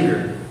fierce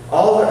anger.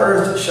 All the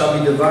earth shall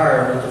be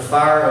devoured with the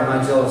fire of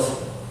my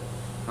jealousy.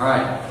 All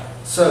right,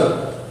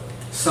 so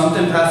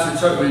something Pastor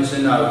Chuck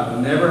mentioned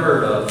I've never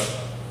heard of.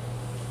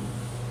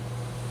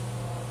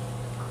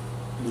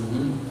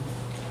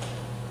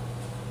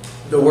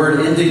 The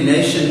word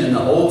indignation in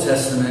the Old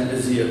Testament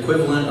is the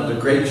equivalent of the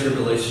Great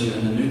Tribulation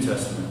in the New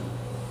Testament.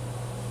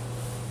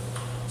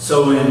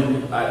 So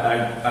when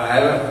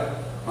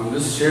I'm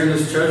just sharing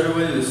this treasure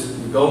with you, this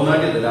gold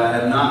nugget that I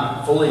have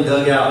not fully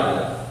dug out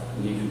yet.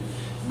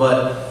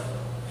 But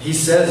he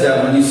says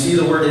that when you see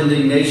the word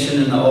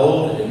indignation in the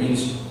Old, it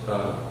means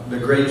the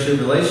Great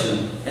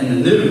Tribulation. And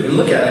the New, and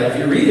look at it, if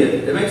you read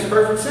it, it makes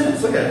perfect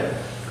sense. Look at it.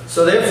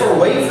 So therefore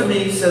wait for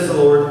me, says the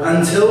Lord,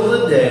 until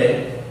the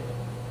day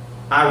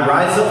I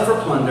rise up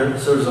for plunder.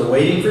 So there's a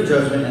waiting for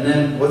judgment. And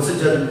then what's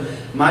the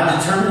judgment? My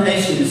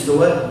determination is to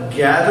what?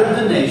 Gather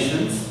the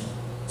nations.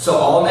 So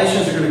all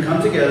nations are going to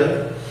come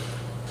together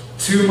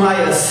to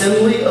my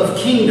assembly of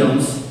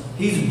kingdoms.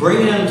 He's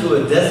bringing them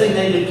to a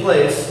designated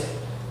place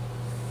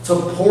to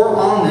pour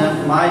on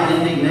them my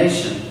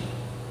indignation.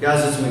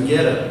 Guys, it's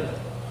Megiddo.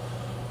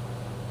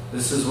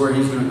 This is where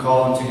He's going to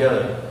call them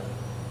together.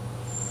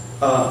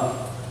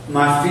 All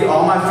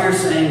my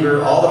fierce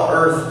anger, all the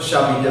earth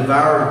shall be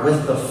devoured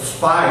with the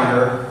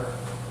fire.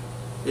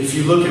 If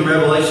you look in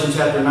Revelation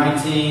chapter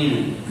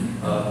 19,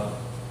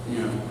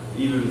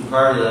 even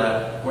prior to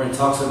that, where it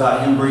talks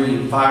about Him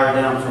bringing fire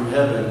down from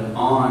heaven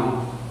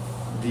on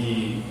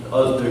the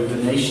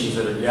nations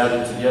that are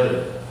gathered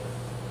together.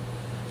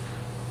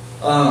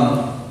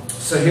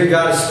 So here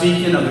God is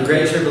speaking of the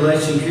Great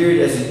Tribulation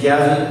period as He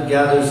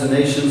gathers the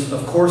nations.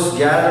 Of course,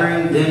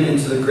 gathering them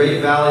into the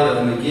great valley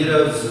of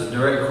Megiddo. This is a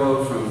direct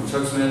quote from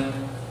Chuck Smith.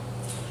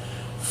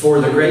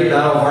 For the great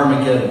battle of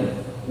Armageddon,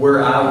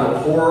 where I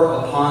will pour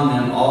upon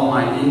them all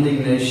my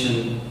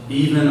indignation,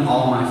 even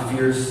all my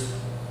fierce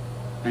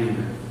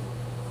anger.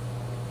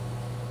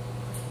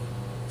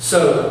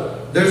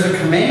 So there's a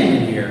command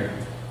in here.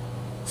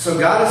 So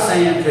God is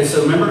saying, okay,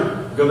 so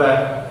remember, go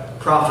back,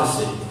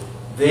 prophecy.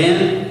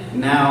 Then,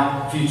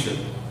 now, future.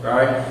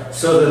 Alright?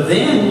 So the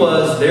then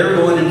was they're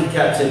going into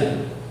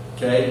captivity.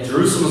 Okay?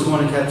 Jerusalem was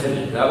going into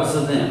captivity. That was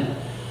the then.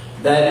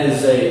 That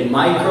is a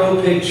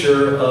micro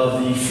picture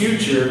of the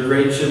future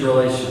Great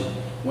Tribulation.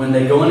 When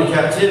they go into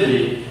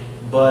captivity,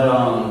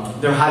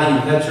 but they're hiding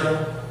in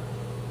Petra.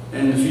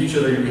 In the future,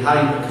 they're going to be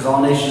hiding because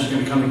all nations are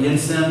going to come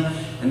against them.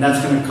 And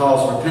that's going to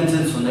cause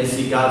repentance when they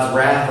see God's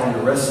wrath on the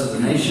rest of the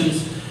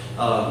nations.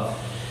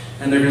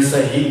 And they're going to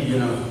say,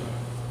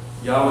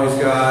 Yahweh's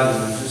God,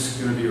 and it's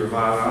just going to be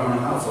revived. I don't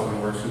know how it's all going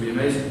to work. It's going to be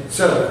amazing.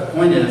 So, the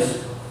point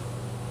is,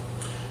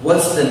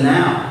 what's the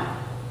now?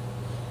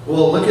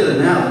 Well, look at the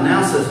now. The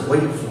now says,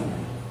 wait for me.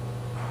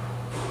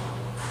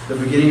 The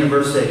beginning of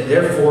verse 8.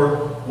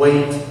 Therefore,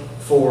 wait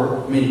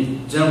for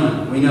me.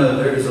 Gentlemen, we know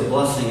that there is a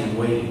blessing in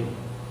waiting.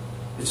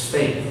 It's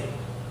faith.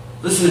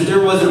 Listen, if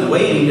there wasn't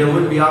waiting, there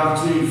wouldn't be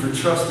opportunity for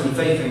trust and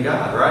faith in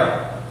God,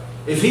 right?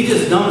 If He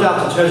just dumped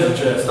out the treasure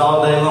chest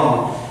all day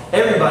long,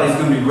 everybody's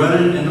going to be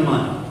running in the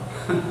money.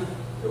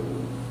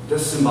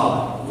 That's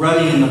symbolic.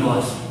 Running in the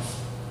blessings.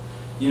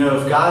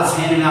 If God's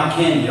handing out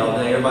candy all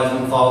day, everybody's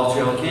going to follow the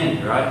trail of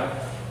candy, right?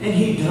 And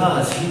He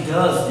does. He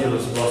does give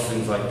us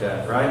blessings like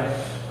that, right?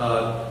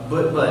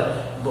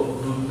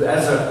 But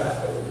as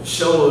a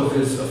show of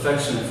His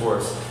affection for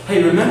us.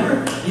 Hey,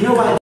 remember? You know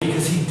why?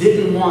 Because He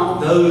didn't want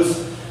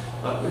those...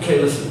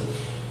 okay, listen.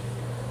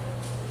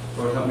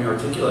 Lord, help me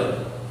articulate.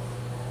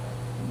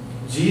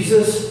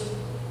 Jesus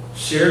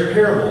shared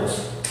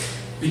parables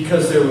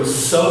because there was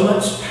so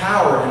much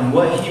power in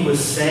what He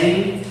was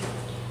saying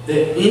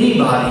that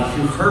anybody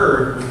who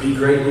heard would be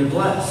greatly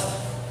blessed.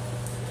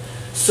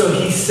 So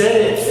He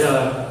said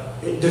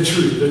it, the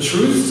truth. The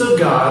truths of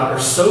God are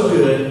so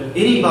good,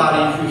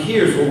 anybody who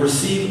hears will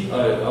receive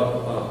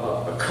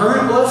a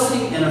current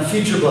blessing and a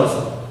future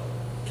blessing.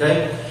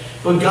 Okay?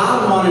 But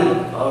God wanted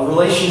a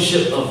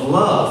relationship of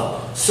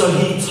love. So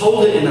He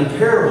told it in a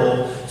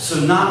parable, so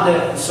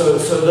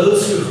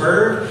those who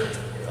heard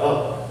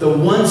the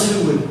ones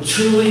who would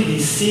truly be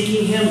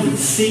seeking Him would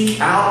seek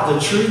out the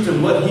truth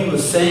and what He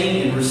was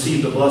saying and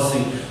receive the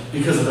blessing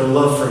because of their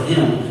love for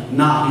Him,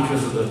 not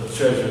because of the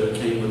treasure that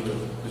came with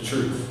the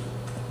truth.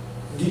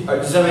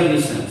 Does that make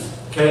any sense?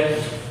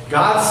 Okay?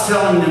 God's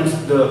telling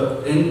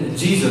them,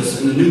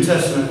 Jesus in the New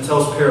Testament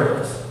tells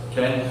parables.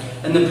 Okay?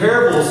 And the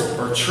parables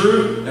are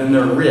true and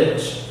they're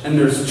rich. And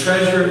there's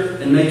treasure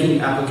in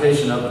making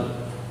application of them.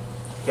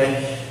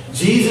 Okay?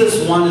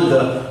 Jesus wanted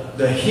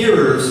the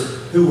hearers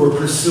who were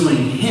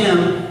pursuing Him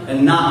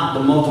and not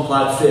the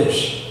multiplied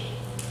fish.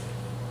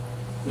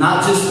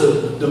 Not just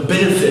the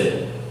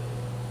benefit.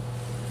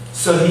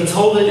 So He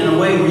told it in a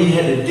way where you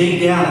had to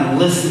dig down and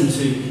listen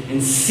to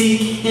and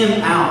seek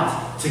Him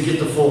out to get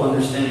the full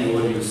understanding of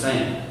what He was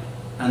saying.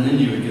 And then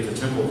you would get the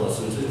temple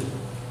lesson too.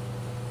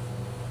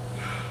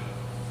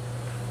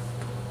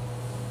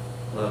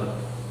 Love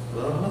it.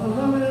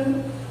 Love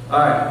it.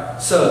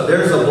 Alright, so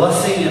there's a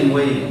blessing in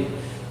waiting.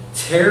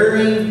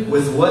 Tarrying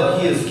with what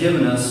He has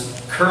given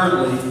us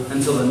currently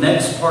until the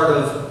next part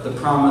of the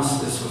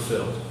promise is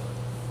fulfilled.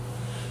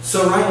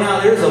 So right now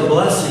there's a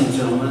blessing,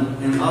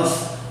 gentlemen, in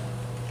us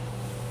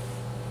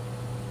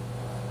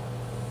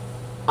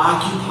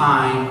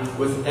occupying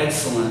with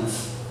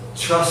excellence,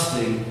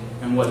 trusting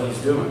in what He's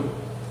doing.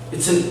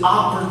 It's an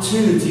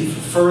opportunity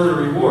for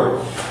further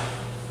reward.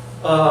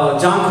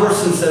 John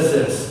Corson says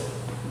this.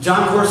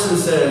 John Corson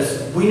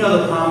says, we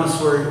know the promise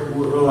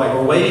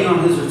we're waiting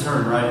on His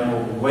return, right? And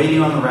we're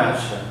waiting on the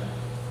rapture.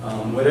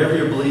 Whatever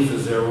your belief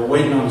is there, we're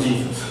waiting on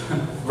Jesus.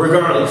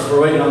 Regardless,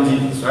 we're waiting on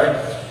Jesus, right?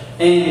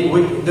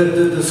 And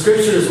the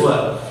scripture is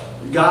what?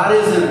 God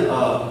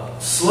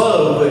isn't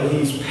slow, but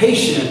He's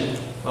patient,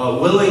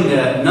 willing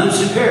that none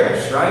should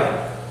perish,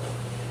 right?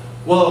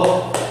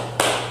 Well,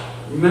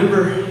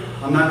 remember,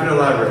 I'm not going to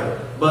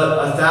elaborate,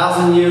 but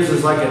 1,000 years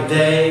is like a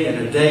day,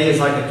 and a day is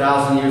like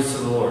 1,000 years to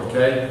the Lord,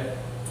 okay?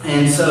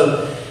 And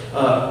so,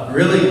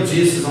 really,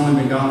 Jesus has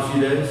only been gone a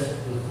few days.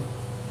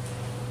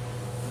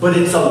 But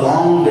it's a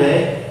long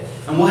day.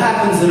 And what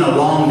happens in a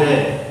long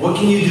day? What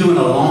can you do in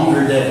a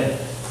longer day?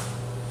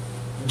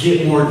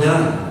 Get more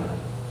done.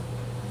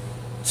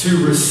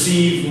 To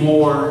receive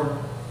more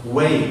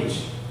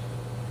wage.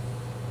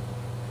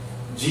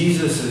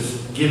 Jesus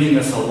is giving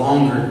us a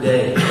longer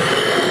day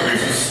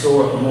to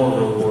store up more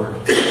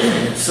reward.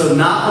 So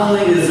not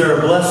only is there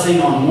a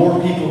blessing on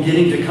more people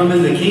getting to come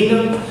in the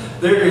kingdom,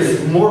 there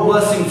is more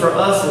blessing for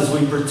us as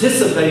we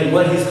participate in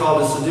what He's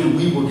called us to do.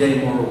 We will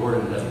gain more reward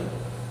in heaven.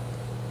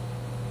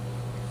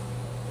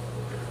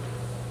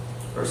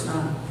 Verse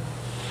 9.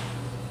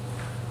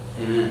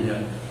 Amen.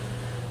 Yeah.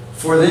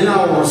 For then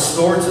I will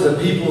restore to the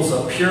peoples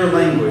a pure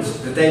language,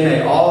 that they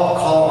may all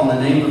call on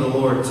the name of the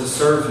Lord to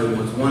serve Him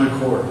with one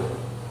accord.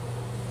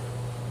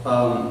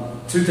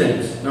 Two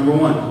things. Number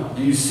one,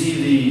 do you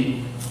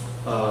see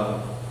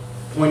the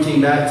pointing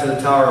back to the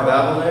Tower of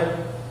Babel there?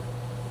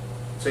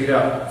 Check it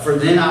out. For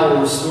then I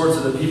will restore to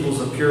the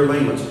peoples a pure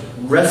language.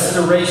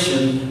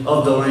 Restoration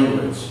of the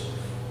language.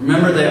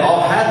 Remember, they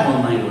all had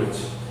one language,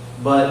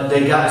 but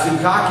they got too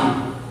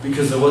cocky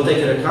because of what they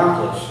could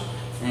accomplish.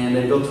 And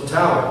they built a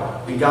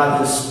tower. And God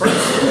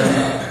dispersed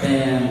them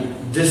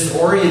and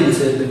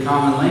disoriented the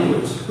common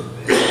language.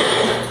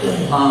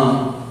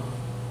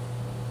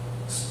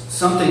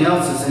 Something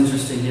else that's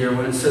interesting here,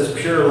 when it says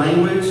pure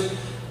language,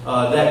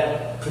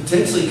 that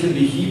potentially could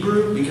be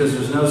Hebrew, because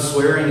there's no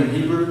swearing in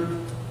Hebrew.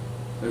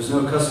 There's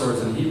no cuss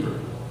words in Hebrew.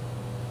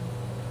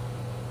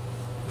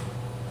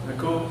 Isn't that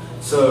cool?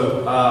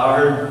 So I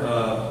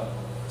heard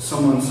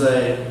someone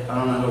say, I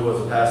don't know who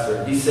was a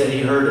pastor, he said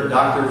he heard a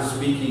doctor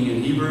speaking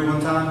in Hebrew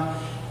one time,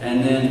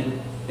 and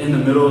then in the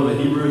middle of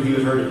the Hebrew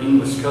he heard an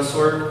English cuss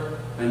word,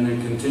 and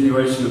then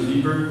continuation of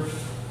Hebrew,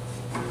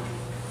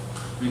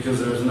 because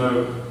there's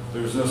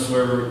no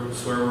swear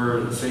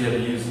word, so you had to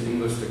use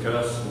English to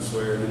cuss and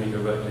swear, and then you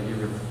go back to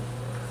Hebrew.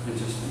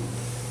 Interesting.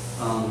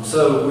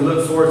 So we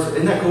look forward to,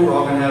 isn't that cool? We're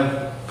all going to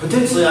have,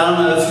 potentially, I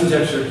don't know, let's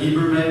conjecture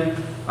Hebrew maybe.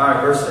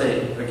 Alright, verse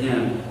 8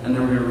 again, and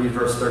then we're going to read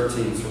verse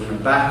 13. So we're going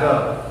to back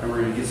up and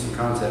we're going to get some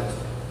context.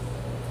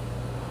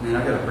 Man,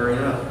 I got to hurry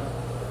up.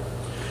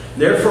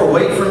 Therefore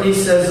wait for me,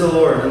 says the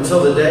Lord,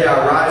 until the day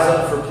I rise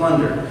up for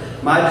plunder.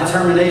 My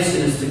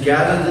determination is to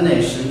gather the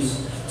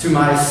nations to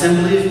my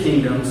assembly of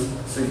kingdoms.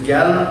 So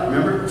gather,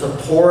 remember, to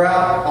pour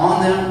out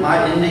on them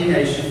my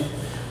indignation,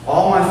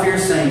 all my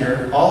fierce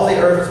anger. All the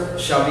earth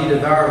shall be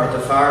devoured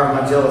with the fire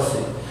of my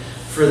jealousy.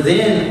 For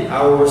then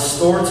I will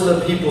restore to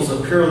the peoples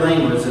a pure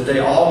language, that they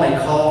all may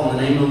call on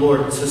the name of the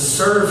Lord, to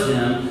serve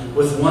Him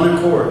with one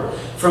accord.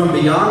 From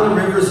beyond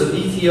the rivers of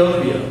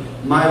Ethiopia,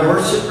 my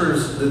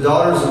worshippers, the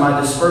daughters of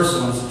my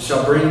dispersed ones,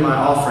 shall bring my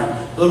offering.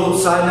 Little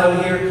side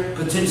note here,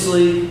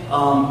 potentially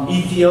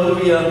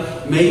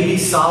Ethiopia, maybe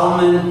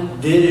Solomon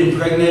did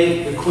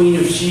impregnate the Queen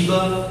of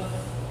Sheba,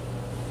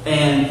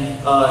 and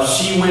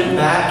she went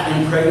back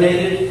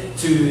impregnated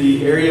to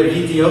the area of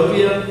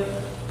Ethiopia,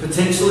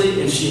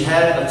 potentially, and she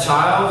had a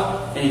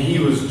child, and he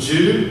was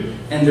Jew,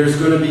 and there's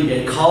going to be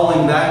a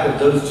calling back of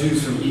those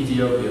Jews from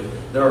Ethiopia.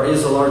 There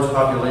is a large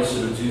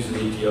population of Jews in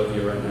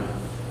Ethiopia right now.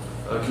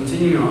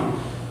 Continuing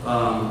on.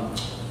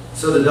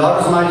 So the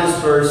daughters of my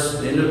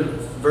dispersed, the end of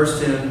verse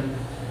 10,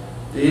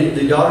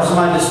 the daughters of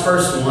my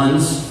dispersed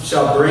ones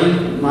shall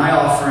bring my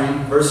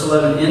offering. Verse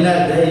 11, in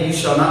that day you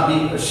shall not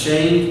be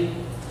ashamed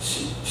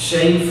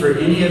for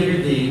any of your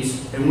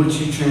deeds in which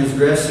you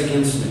transgress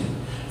against me.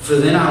 For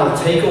then I will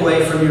take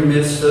away from your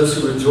midst those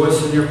who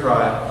rejoice in your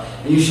pride,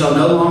 and you shall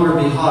no longer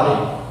be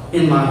haughty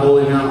in my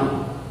holy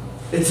mountain.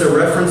 It's a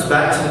reference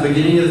back to the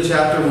beginning of the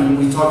chapter when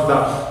we talked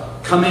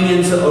about coming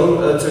into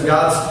to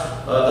God's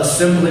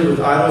assembly with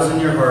idols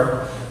in your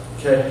heart.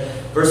 Okay.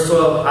 Verse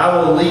 12, I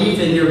will leave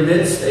in your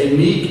midst a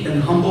meek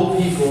and humble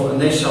people,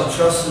 and they shall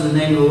trust in the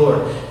name of the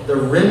Lord. The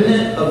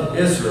remnant of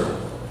Israel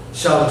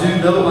shall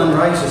do no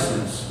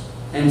unrighteousness,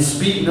 and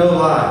speak no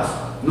lies,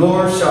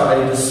 nor shall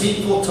a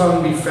deceitful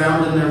tongue be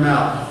found in their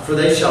mouth. For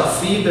they shall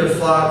feed their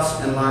flocks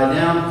and lie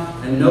down,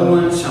 and no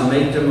one shall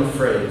make them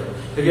afraid.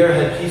 Have you ever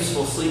had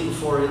peaceful sleep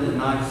before? Isn't it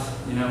nice?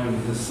 You know, when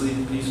you can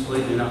sleep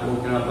peacefully, you're not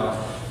woken up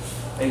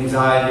by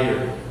anxiety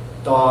or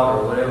thought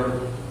or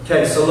whatever.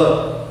 Okay, so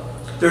look.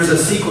 There's a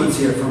sequence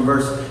here from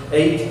verse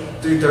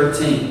 8 through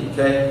 13.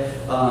 Okay?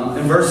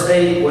 In verse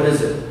 8, what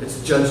is it?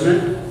 It's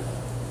judgment.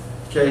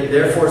 Okay,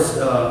 therefore,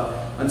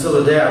 until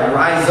the day I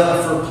rise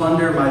up for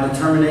plunder, my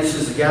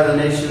determination is to gather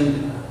the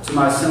nation to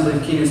my assembly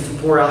of kings to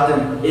pour out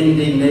them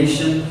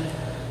indignation.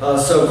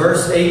 So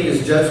verse 8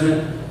 is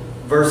judgment.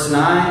 Verse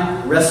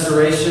 9,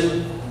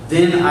 restoration.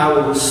 Then I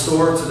will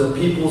restore to the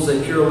peoples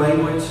a pure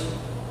language.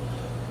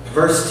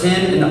 Verse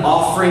 10, an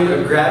offering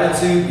of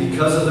gratitude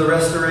because of the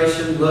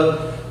restoration.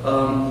 Look,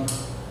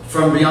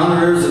 from beyond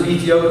the rivers of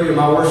Ethiopia,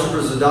 my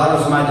worshippers, the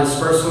daughters of my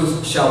dispersed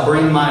ones, shall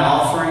bring my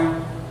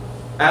offering.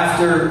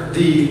 After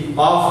the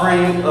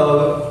offering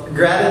of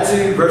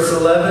gratitude, verse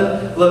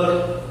 11,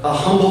 look, a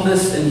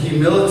humbleness and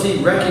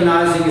humility,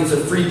 recognizing it's a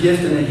free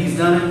gift and that He's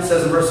done it. It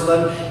says in verse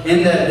 11,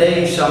 in that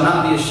day you shall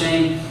not be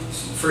ashamed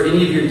for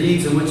any of your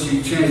deeds in which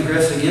you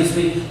transgress against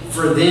me.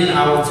 For then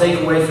I will take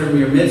away from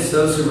your midst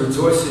those who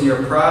rejoice in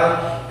your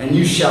pride, and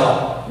you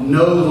shall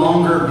no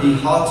longer be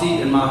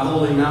haughty in my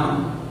holy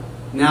mountain.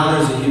 Now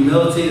there's a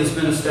humility that's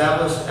been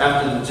established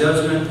after the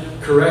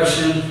judgment,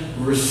 correction,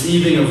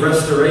 receiving of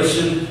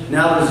restoration.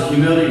 Now there's a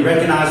humility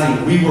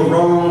recognizing we were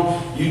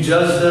wrong. You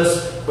judged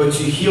us, but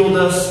you healed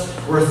us.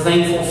 We're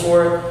thankful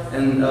for it.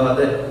 And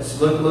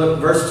look,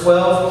 verse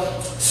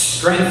 12,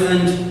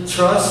 strengthened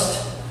trust.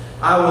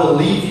 I will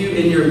leave you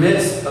in your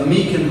midst a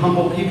meek and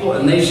humble people,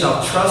 and they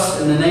shall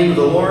trust in the name of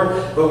the Lord.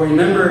 But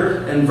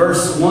remember in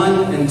verse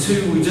 1 and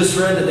 2, we just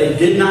read that they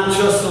did not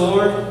trust the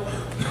Lord.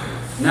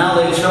 Now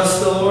they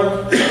trust the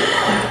Lord.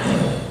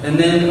 And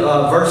then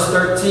verse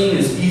 13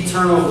 is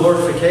eternal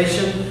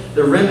glorification.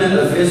 The remnant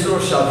of Israel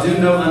shall do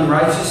no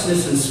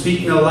unrighteousness and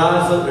speak no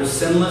lies. Look, they're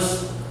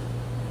sinless.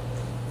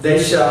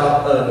 They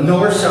shall,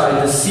 nor shall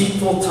a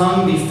deceitful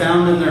tongue be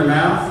found in their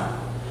mouth.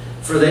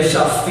 For they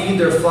shall feed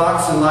their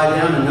flocks and lie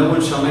down, and no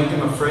one shall make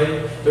them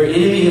afraid. Their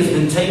enemy has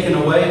been taken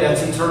away.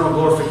 That's eternal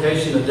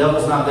glorification. The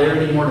devil's not there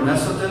anymore to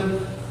mess with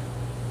them.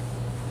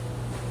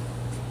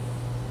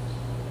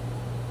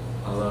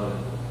 I love it.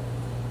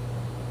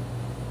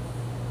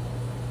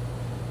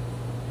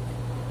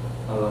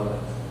 I love it.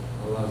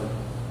 I love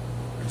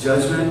it.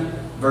 Judgment,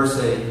 verse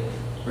 8.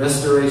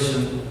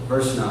 Restoration,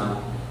 verse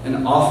 9.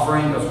 An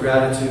offering of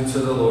gratitude to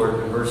the Lord,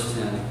 in verse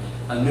 10.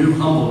 A new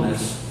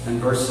humbleness, in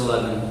verse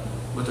 11.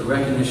 With the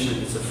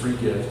recognition it's a free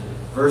gift.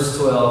 Verse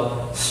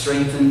 12,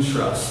 strengthen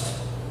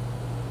trust.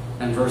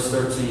 And verse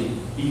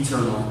 13,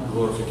 eternal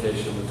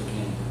glorification with the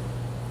King.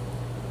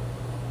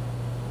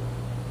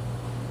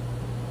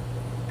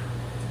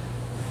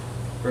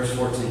 Verse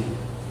 14.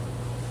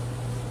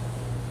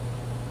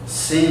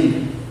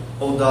 Sing,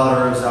 O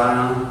daughter of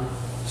Zion.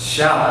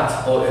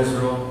 Shout, O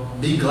Israel.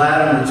 Be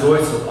glad and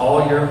rejoice with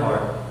all your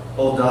heart,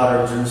 O daughter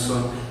of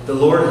Jerusalem. The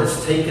Lord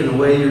has taken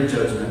away your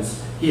judgments.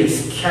 He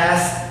has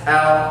cast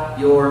out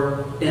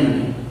your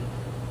enemy.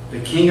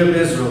 The King of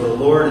Israel, the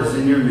Lord, is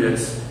in your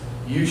midst.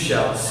 You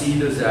shall see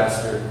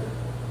disaster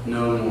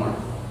no more.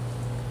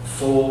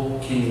 Full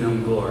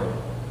kingdom glory.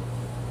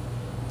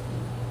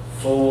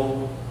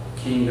 Full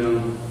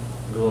kingdom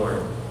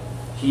glory.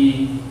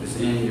 He is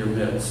in your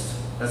midst.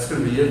 That's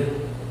going to be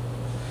it.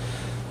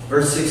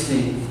 Verse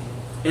 16.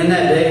 In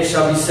that day it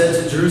shall be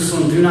said to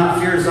Jerusalem, do not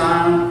fear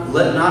Zion.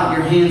 Let not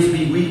your hands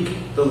be weak.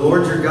 The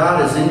Lord your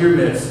God is in your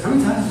midst. How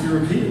many times have you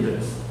repeated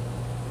this?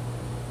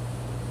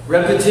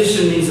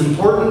 Repetition means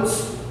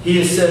importance. He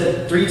has said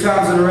it 3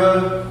 times in a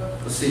row.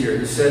 Let's see here.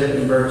 He said it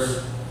in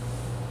verse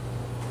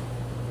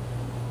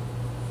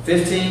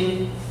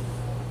 15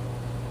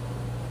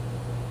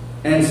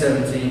 and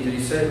 17. Did he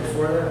say it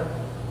before that?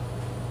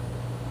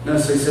 No,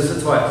 so he says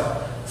it twice.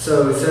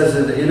 So it says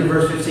at the end of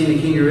verse 15, the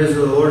King of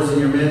Israel, the Lord is in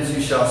your midst.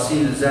 You shall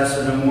see the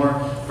disaster no more.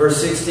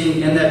 Verse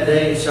 16, in that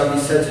day it shall be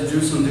said to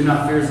Jerusalem, do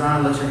not fear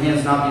Zion. Let your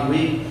hands not be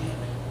weak.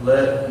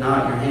 Let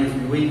not your hands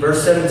be weak.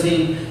 Verse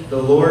 17,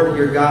 the Lord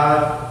your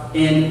God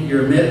in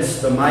your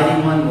midst, the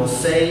mighty one will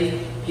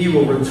save. He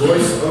will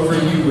rejoice over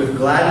you with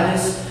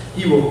gladness.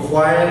 He will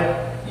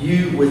quiet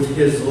you with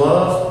his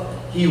love.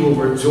 He will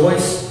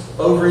rejoice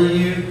over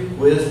you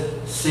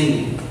with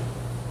singing.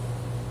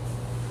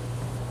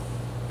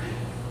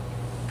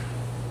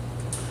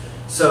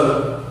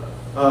 So,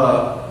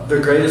 the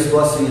greatest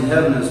blessing in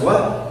heaven is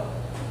what?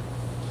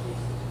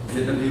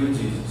 Getting to be with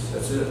Jesus.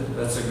 That's it.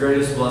 That's the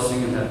greatest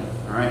blessing in heaven.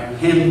 All right?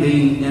 Him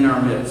being in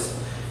our midst.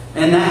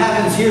 And that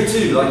happens here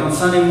too. Like on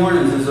Sunday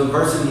mornings, there's a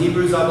verse in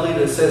Hebrews, I believe,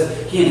 that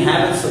says He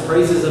inhabits the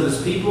praises of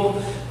His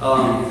people.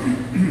 I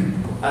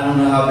don't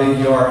know how big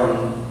you are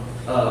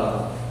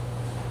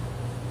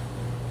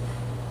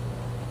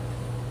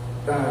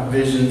on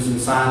visions and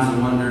signs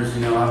and wonders.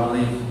 You know, I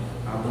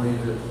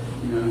believe that.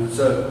 You know,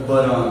 so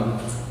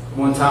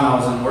one time I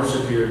was in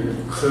worship here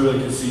and clearly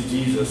could see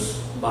Jesus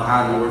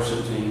behind the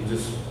worship team,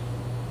 just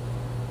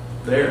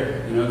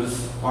there. You know,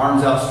 just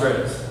arms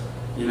outstretched.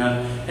 You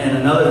know, and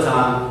another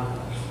time,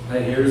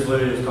 hey, here's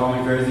what it is. Call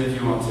me crazy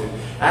if you want to.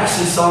 I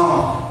actually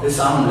saw this.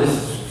 I don't know. This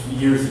is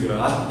years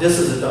ago. This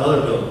is at the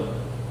other building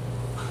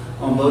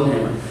on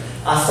Bodenhammer.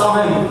 I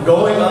saw him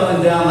going up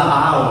and down the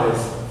aisle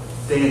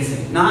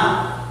dancing,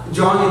 not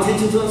drawing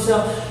attention to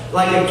himself.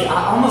 I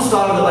almost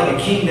thought of it like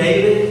a King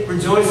David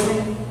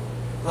rejoicing.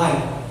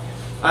 Like,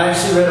 I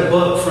actually read a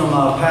book from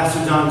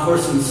Pastor John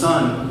Corson's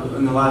son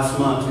in the last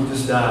month who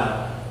just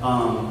died.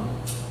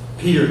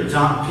 Peter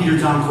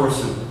John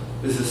Corson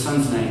is his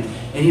son's name.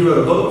 And he wrote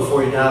a book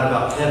before he died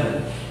about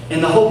heaven.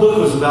 And the whole book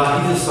was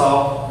about, he just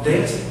saw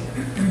dancing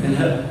in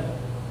heaven.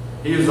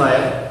 He was like,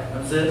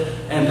 that's it.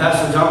 And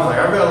Pastor John was like,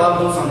 I read a lot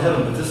of books on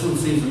heaven, but this one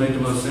seems to make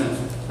the most sense.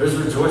 There's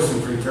rejoicing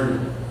for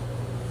eternity.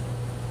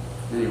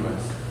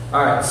 Anyways.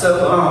 All right,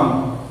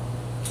 so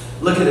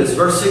look at this.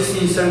 Verse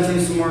 16,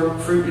 17, some more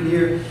fruit in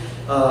here.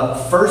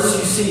 First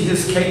you see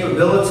His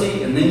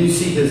capability, and then you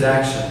see His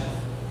action.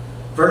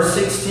 Verse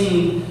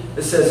 16,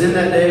 it says, in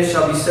that day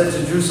shall be said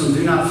to Jerusalem,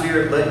 do not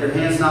fear it, let your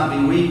hands not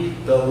be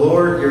weak. The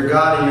Lord your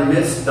God in your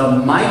midst, the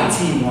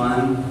mighty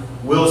one,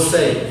 will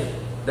save.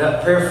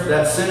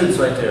 That sentence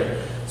right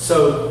there.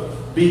 So,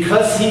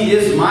 because He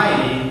is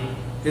mighty,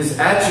 His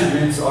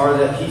attributes are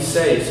that He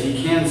saves.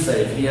 He can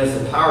save. He has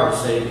the power to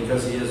save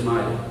because He is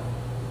mighty.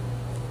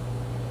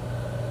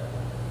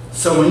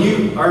 So when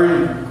you are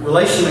in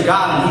relation to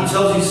God and He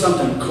tells you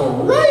something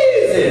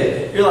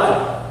crazy, you're like,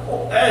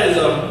 oh, that is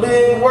a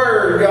big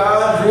word,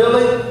 God,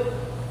 really?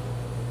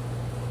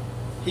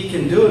 He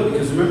can do it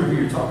because remember who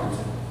you're talking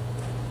to.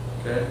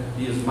 Okay?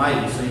 He is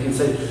mighty. So you can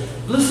say,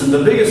 listen,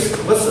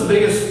 what's the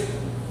biggest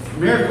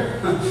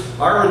miracle?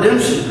 Our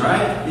redemption,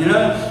 right? You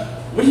know?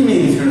 What do you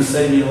mean He's going to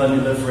save me and let me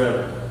live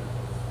forever?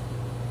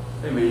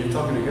 Hey man, you're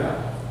talking to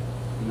God.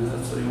 You know,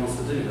 that's what He wants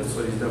to do. That's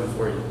what He's done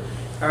for you.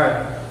 All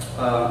right.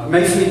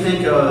 Makes me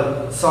think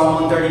of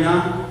Psalm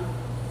 139.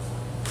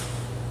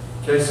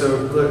 Okay, so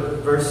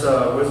look, verse,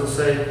 what does it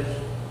say?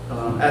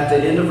 At the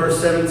end of verse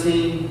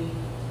 17,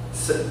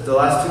 the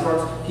last two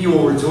parts, He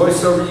will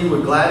rejoice over you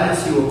with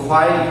gladness. He will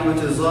quiet you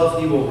with His love.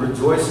 He will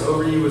rejoice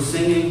over you with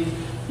singing.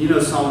 You know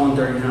Psalm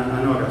 139.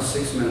 I know I got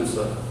 6 minutes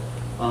left.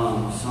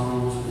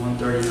 Psalms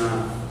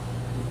 139.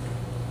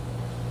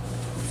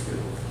 That's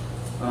good.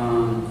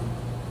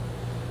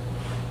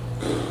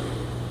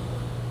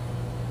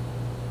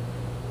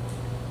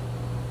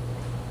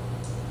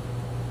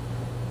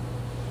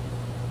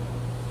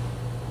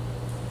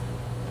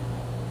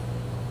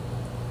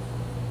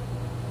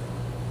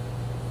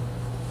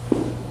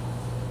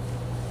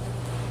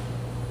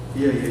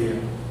 Yeah.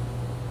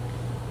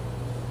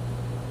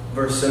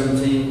 Verse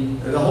 17,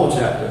 the whole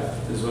chapter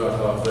is what I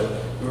thought, but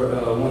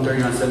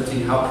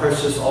 139:17. How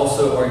precious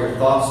also are your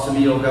thoughts to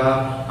me, O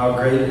God. How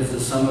great is the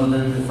sum of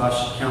them. If I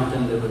should count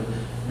them, they would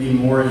be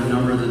more in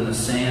number than the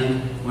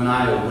sand. When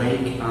I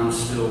awake, I'm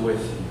still with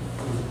you.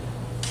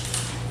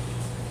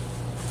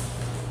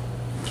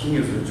 The King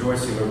is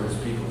rejoicing over His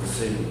people to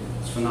see.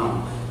 It's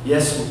phenomenal.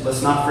 Yes,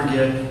 let's not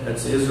forget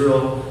that's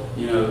Israel.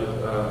 You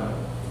know,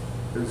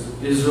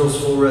 Israel's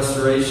full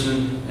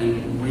restoration,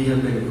 and we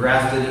have been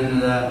grafted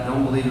into that.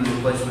 Don't believe in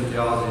replacement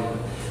theology.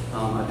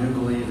 I do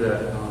believe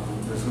that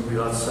there's going to be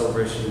lots of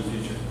celebration in the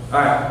future.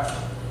 All right.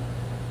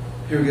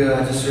 Here we go.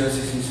 I just read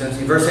 16,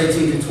 17. Verse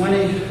 18 to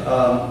 20.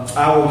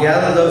 I will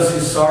gather those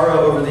who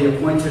sorrow over the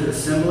appointed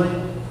assembly,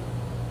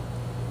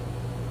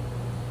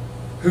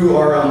 who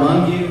are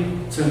among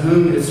you, to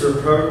whom its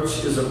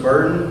reproach is a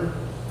burden.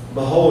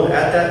 Behold,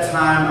 at that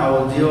time I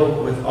will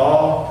deal with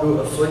all who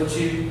afflict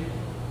you.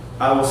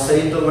 I will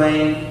save the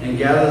lame and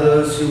gather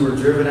those who were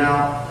driven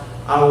out.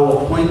 I will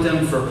appoint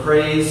them for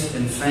praise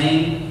and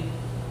fame.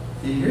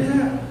 Did you hear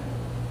that?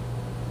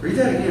 Read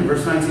that again,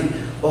 verse 19.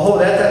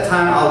 Behold, at that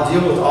time I'll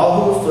deal with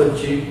all who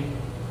afflict you.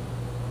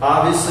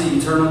 Obviously,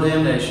 eternal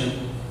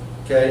damnation.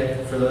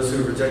 Okay, for those who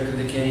have rejected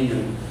the King.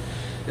 And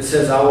it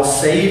says, I will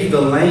save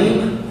the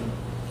lame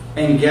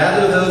and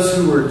gather those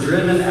who were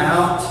driven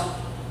out.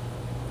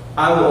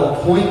 I will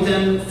appoint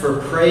them for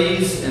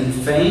praise and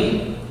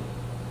fame.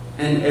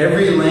 And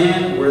every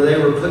land where they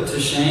were put to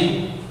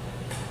shame.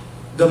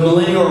 The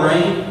millennial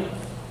reign,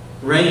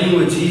 reigning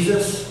with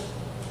Jesus.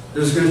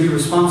 There's going to be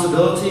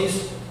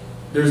responsibilities.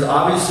 There's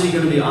obviously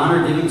going to be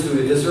honor given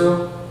to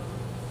Israel.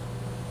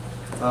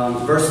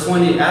 Verse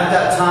 20, at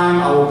that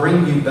time I will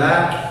bring you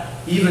back.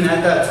 Even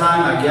at that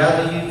time I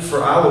gather you,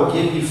 for I will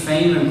give you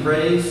fame and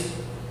praise.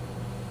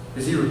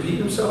 Is he repeating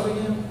himself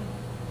again?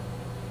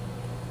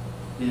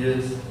 He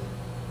is.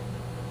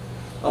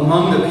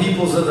 Among the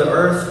peoples of the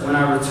earth, when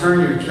I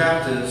return your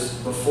captives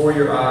before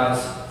your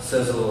eyes,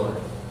 says the Lord.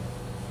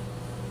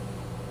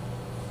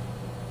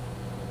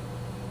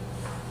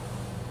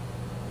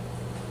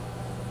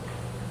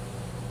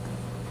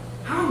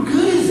 How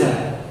good is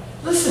that?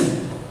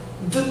 Listen,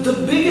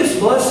 the biggest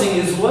blessing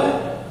is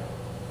what?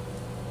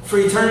 For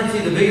eternity,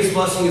 the biggest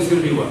blessing is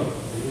going to be what?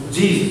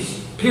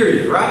 Jesus.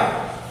 Period,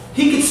 right?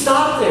 He could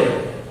stop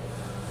there.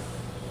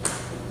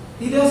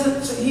 He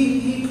doesn't,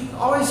 he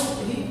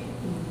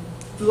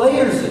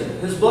layers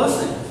it, his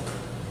blessing.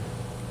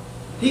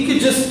 We could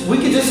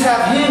just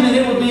have him and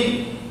it would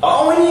be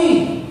all we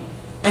need.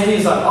 And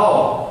he's like,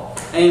 oh,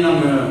 and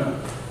I'm going to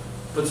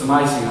put some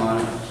icing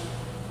on it.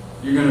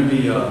 You're going to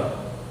be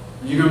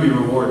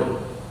rewarded.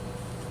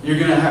 You're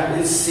going to have,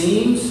 it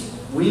seems,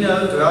 we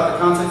know throughout the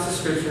context of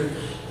Scripture,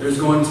 there's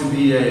going to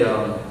be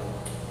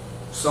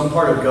some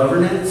part of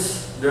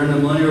governance during the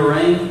millennial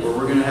reign where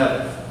we're going to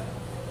have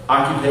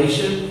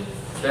occupation,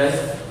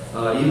 okay?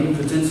 Even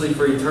potentially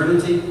for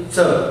eternity.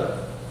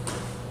 So,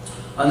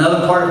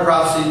 another part of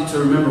prophecy to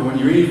remember, when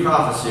you read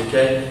prophecy,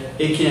 okay,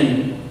 it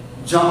can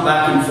jump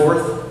back and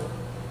forth.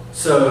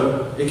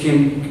 So, it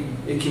can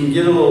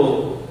get a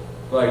little,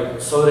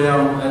 like, slow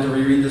down. I had to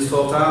reread this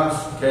 12 times.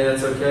 Okay,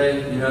 that's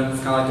okay. You know,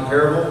 it's kind of like the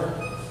parable.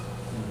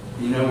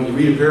 You know, when you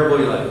read a parable,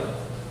 you're like,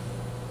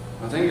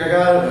 I think I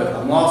got it, but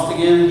I'm lost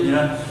again, you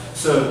know.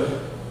 So,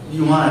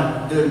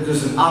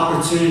 there's an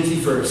opportunity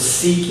for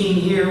seeking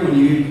here when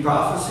you read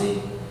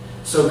prophecy.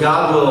 So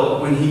God will,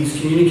 when He's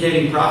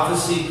communicating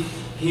prophecy,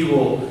 He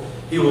will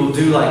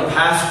do like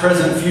past,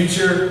 present,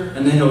 future,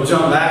 and then He'll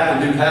jump back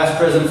and do past,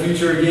 present,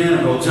 future again,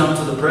 and He'll jump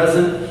to the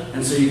present.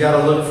 And so you got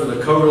to look for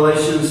the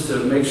correlations to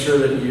make sure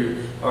that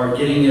you are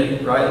getting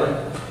it rightly.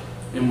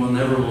 And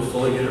we'll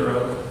fully get it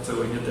right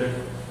until we get there.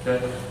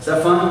 Okay? Is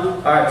that fun?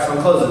 All right, so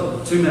I'm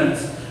closing. 2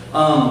 minutes.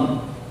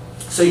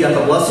 So you got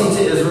the blessing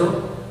to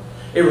Israel.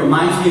 It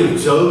reminds me of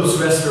Job's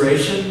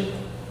restoration,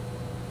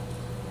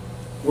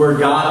 where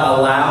God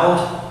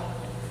allowed,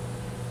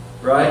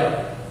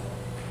 right?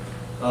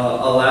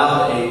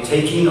 Allowed a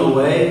taking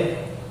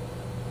away,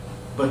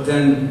 but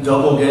then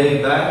double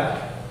gave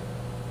back.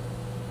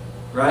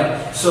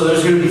 Right? So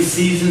there's going to be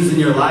seasons in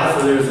your life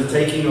where there's a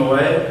taking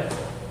away,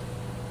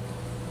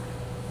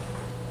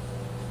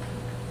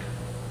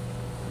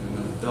 and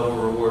a double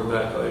reward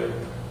back later.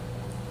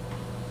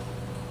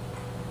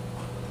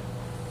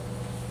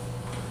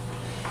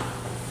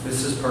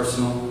 This is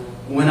personal.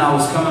 When I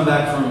was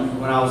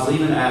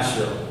leaving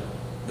Asheville,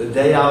 the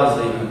day I was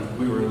leaving,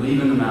 we were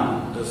leaving the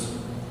mountain,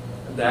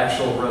 the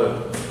actual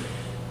road.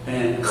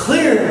 And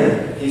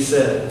clearly, He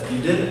said,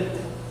 you did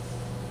it.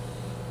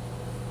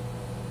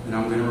 And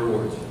I'm going to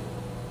reward you.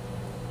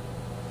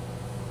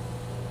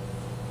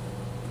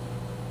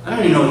 I don't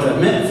even know what that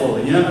meant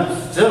fully. You know,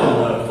 I still don't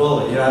know it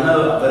fully. Yeah, I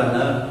know, but I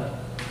know.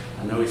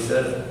 I know He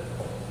said it.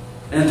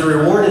 And if the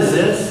reward is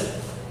this,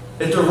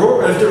 if the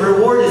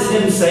reward is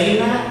Him saying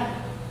that,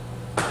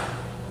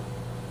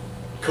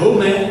 cool,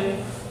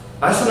 man.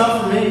 That's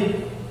enough for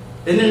me.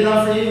 Isn't it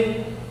enough for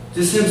you?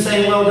 Just Him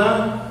saying, well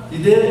done. You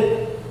did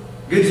it.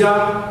 Good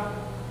job.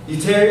 You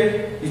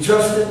tarried. You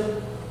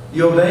trusted.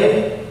 You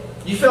obeyed.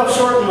 You fell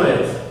short in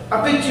ways.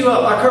 I picked you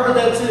up. I covered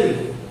that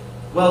too.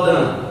 Well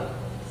done.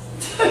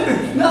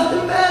 Dude,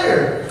 nothing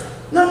better.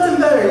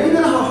 Nothing better. You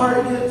know how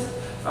hard it is?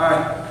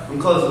 Alright, I'm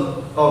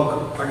closing.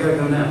 Oh, I gotta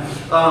go now.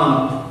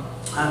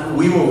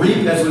 We will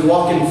reap as we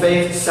walk in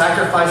faith,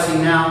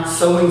 sacrificing now,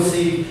 sowing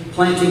seed,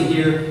 planting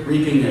here,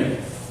 reaping there.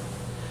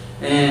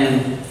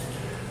 And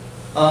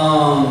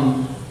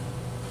I'm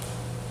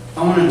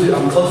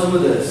closing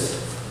with this.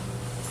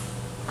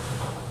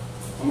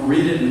 I'm going to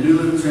read it in the New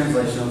Living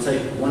Translation. It'll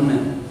take 1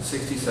 minute,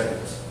 60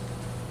 seconds.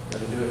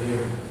 Got to do it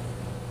here.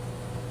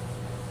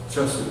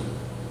 Trust me.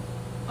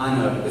 I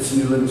know. It's a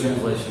New Living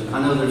Translation. I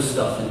know there's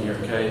stuff in here,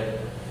 okay?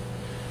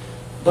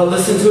 But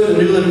listen to it in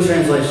the New Living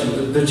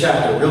Translation, the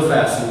chapter, real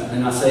fast,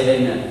 and I say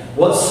amen.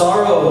 What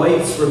sorrow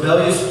awaits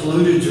rebellious,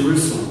 polluted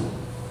Jerusalem,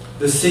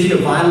 the city of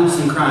violence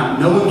and crime.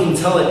 No one can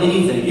tell it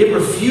anything. It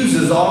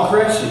refuses all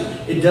correction.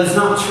 It does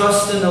not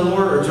trust in the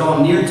Lord or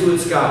draw near to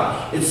its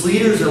God. Its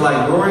leaders are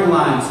like roaring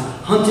lions,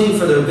 hunting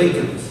for their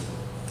victims.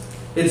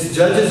 Its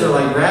judges are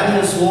like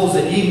ravenous wolves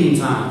at evening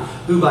time,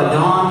 who by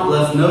dawn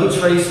left no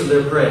trace of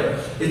their prey.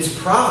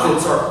 Its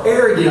prophets are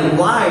arrogant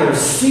liars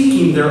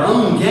seeking their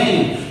own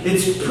gain.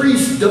 Its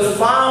priests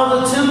defile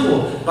the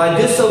temple by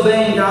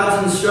disobeying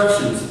God's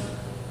instructions.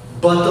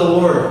 But the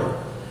Lord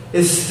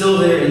is still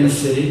there in the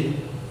city,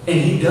 and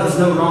He does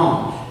no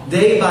wrong.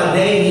 Day by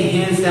day He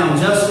hands down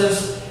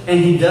justice, and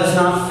He does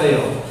not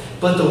fail.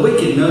 But the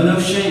wicked know no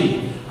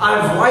shame.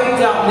 I've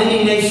wiped out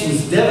many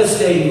nations,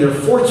 devastating their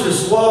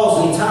fortress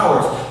walls and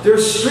towers. Their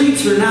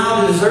streets are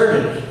now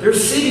deserted. Their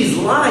cities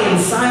lie in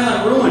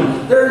silent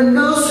ruin. There are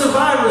no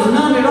survivors,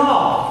 none at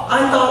all.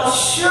 I thought,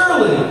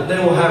 surely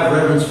they will have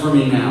reverence for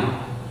me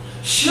now.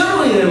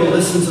 Surely they will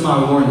listen to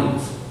my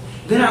warnings.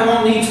 Then I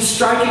won't need to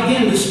strike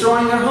again,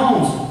 destroying their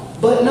homes.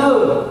 But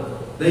no,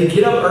 they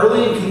get up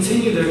early and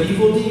continue their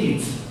evil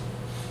deeds.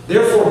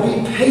 Therefore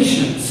be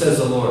patient, says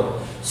the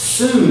Lord.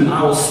 Soon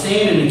I will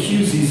stand and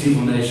accuse these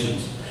evil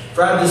nations.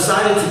 For I have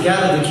decided to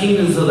gather the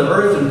kingdoms of the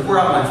earth and pour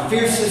out my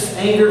fiercest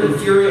anger and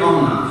fury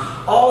on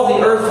them. All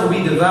the earth will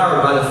be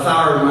devoured by the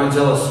fire of my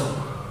jealousy.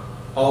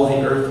 All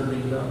the earth will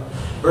be devoured.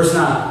 Verse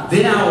 9.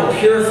 Then I will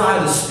purify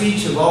the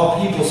speech of all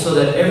people so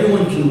that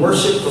everyone can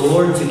worship the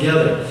Lord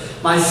together.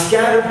 My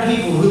scattered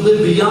people who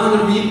live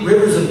beyond the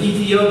rivers of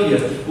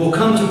Ethiopia will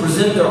come to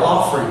present their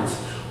offerings.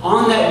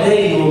 On that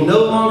day you will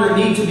no longer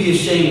need to be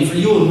ashamed, for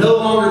you will no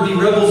longer be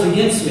rebels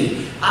against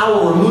me. I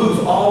will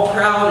remove all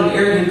proud and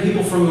arrogant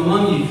people from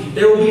among you.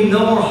 There will be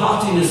no more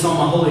haughtiness on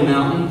my holy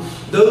mountain.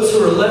 Those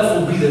who are left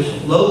will be the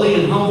lowly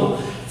and humble.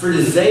 For it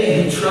is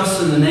they who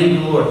trust in the name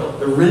of the Lord.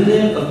 The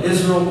remnant of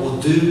Israel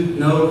will do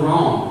no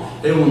wrong.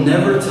 They will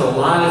never tell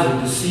lies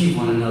or deceive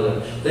one another.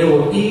 They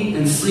will eat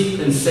and sleep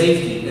in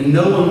safety, and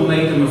no one will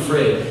make them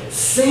afraid.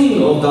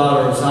 Sing, O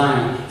daughter of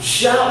Zion.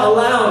 Shout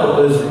aloud,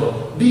 O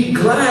Israel. Be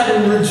glad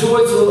and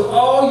rejoice with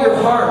all your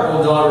heart,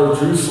 O daughter of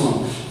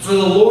Jerusalem. For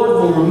the Lord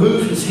will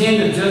remove his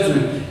hand of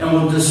judgment and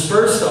will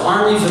disperse the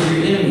armies of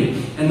your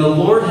enemy. And the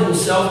Lord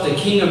himself, the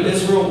King of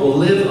Israel, will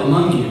live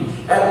among you.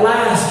 At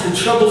last your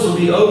troubles will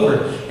be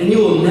over, and you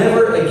will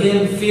never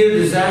again fear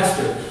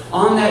disaster.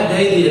 On that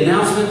day the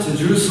announcement to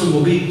Jerusalem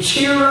will be,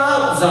 cheer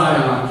up,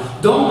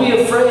 Zion. Don't be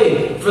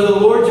afraid, for the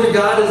Lord your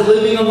God is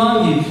living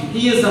among you.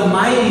 He is a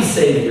mighty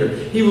Savior.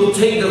 He will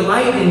take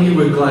delight in you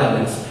with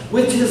gladness.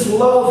 With his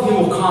love he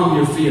will calm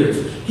your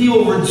fears. He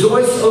will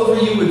rejoice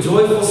over you with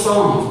joyful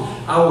songs.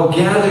 I will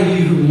gather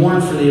you who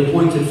mourn for the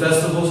appointed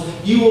festivals.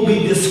 You will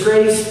be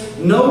disgraced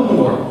no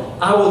more.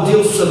 I will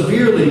deal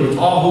severely with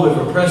all who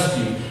have oppressed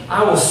you.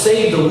 I will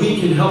save the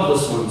weak and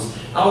helpless ones.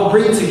 I will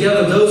bring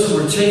together those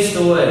who were chased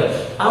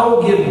away. I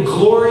will give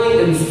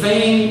glory and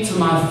fame to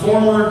my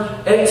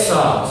former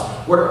exiles,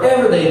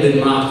 wherever they've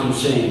been mocked and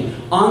shamed.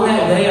 On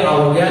that day I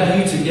will gather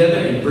you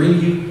together and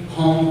bring you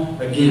home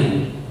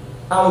again.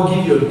 I will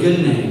give you a good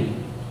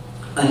name,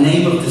 a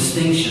name of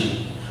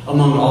distinction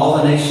among all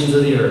the nations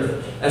of the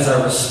earth, as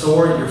I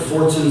restore your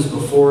fortunes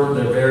before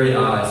their very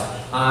eyes.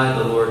 I,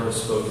 the Lord, have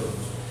spoken.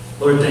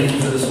 Lord, thank you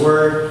for this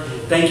word.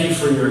 Thank you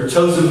for your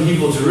chosen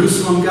people,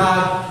 Jerusalem,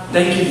 God.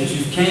 Thank you that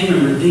you've came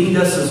and redeemed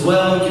us as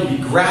well. We can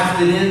be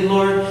grafted in,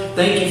 Lord.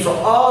 Thank you for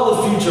all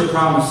the future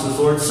promises,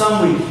 Lord.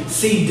 Some we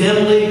see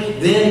dimly,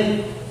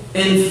 then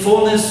in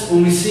fullness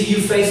when we see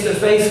you face to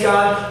face,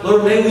 God.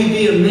 Lord, may we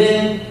be a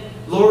men,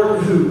 Lord,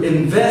 who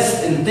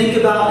invest and think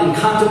about and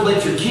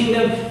contemplate your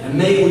kingdom. And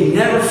may we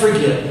never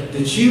forget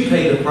that you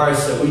paid the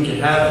price that we could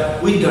have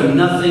it. We've done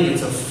nothing.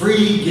 It's a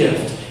free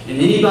gift. And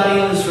anybody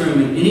in this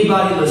room and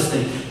anybody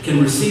listening can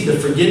receive the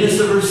forgiveness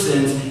of our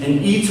sins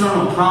and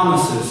eternal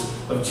promises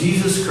of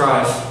Jesus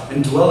Christ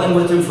and dwelling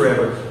with him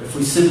forever if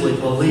we simply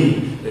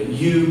believe that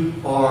you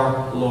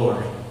are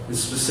Lord. And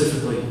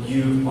specifically,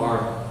 you are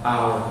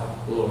our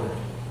Lord.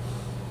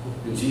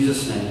 In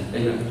Jesus' name,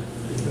 amen.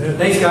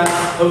 Thanks, guys.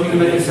 Hope you can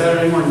make it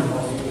Saturday morning.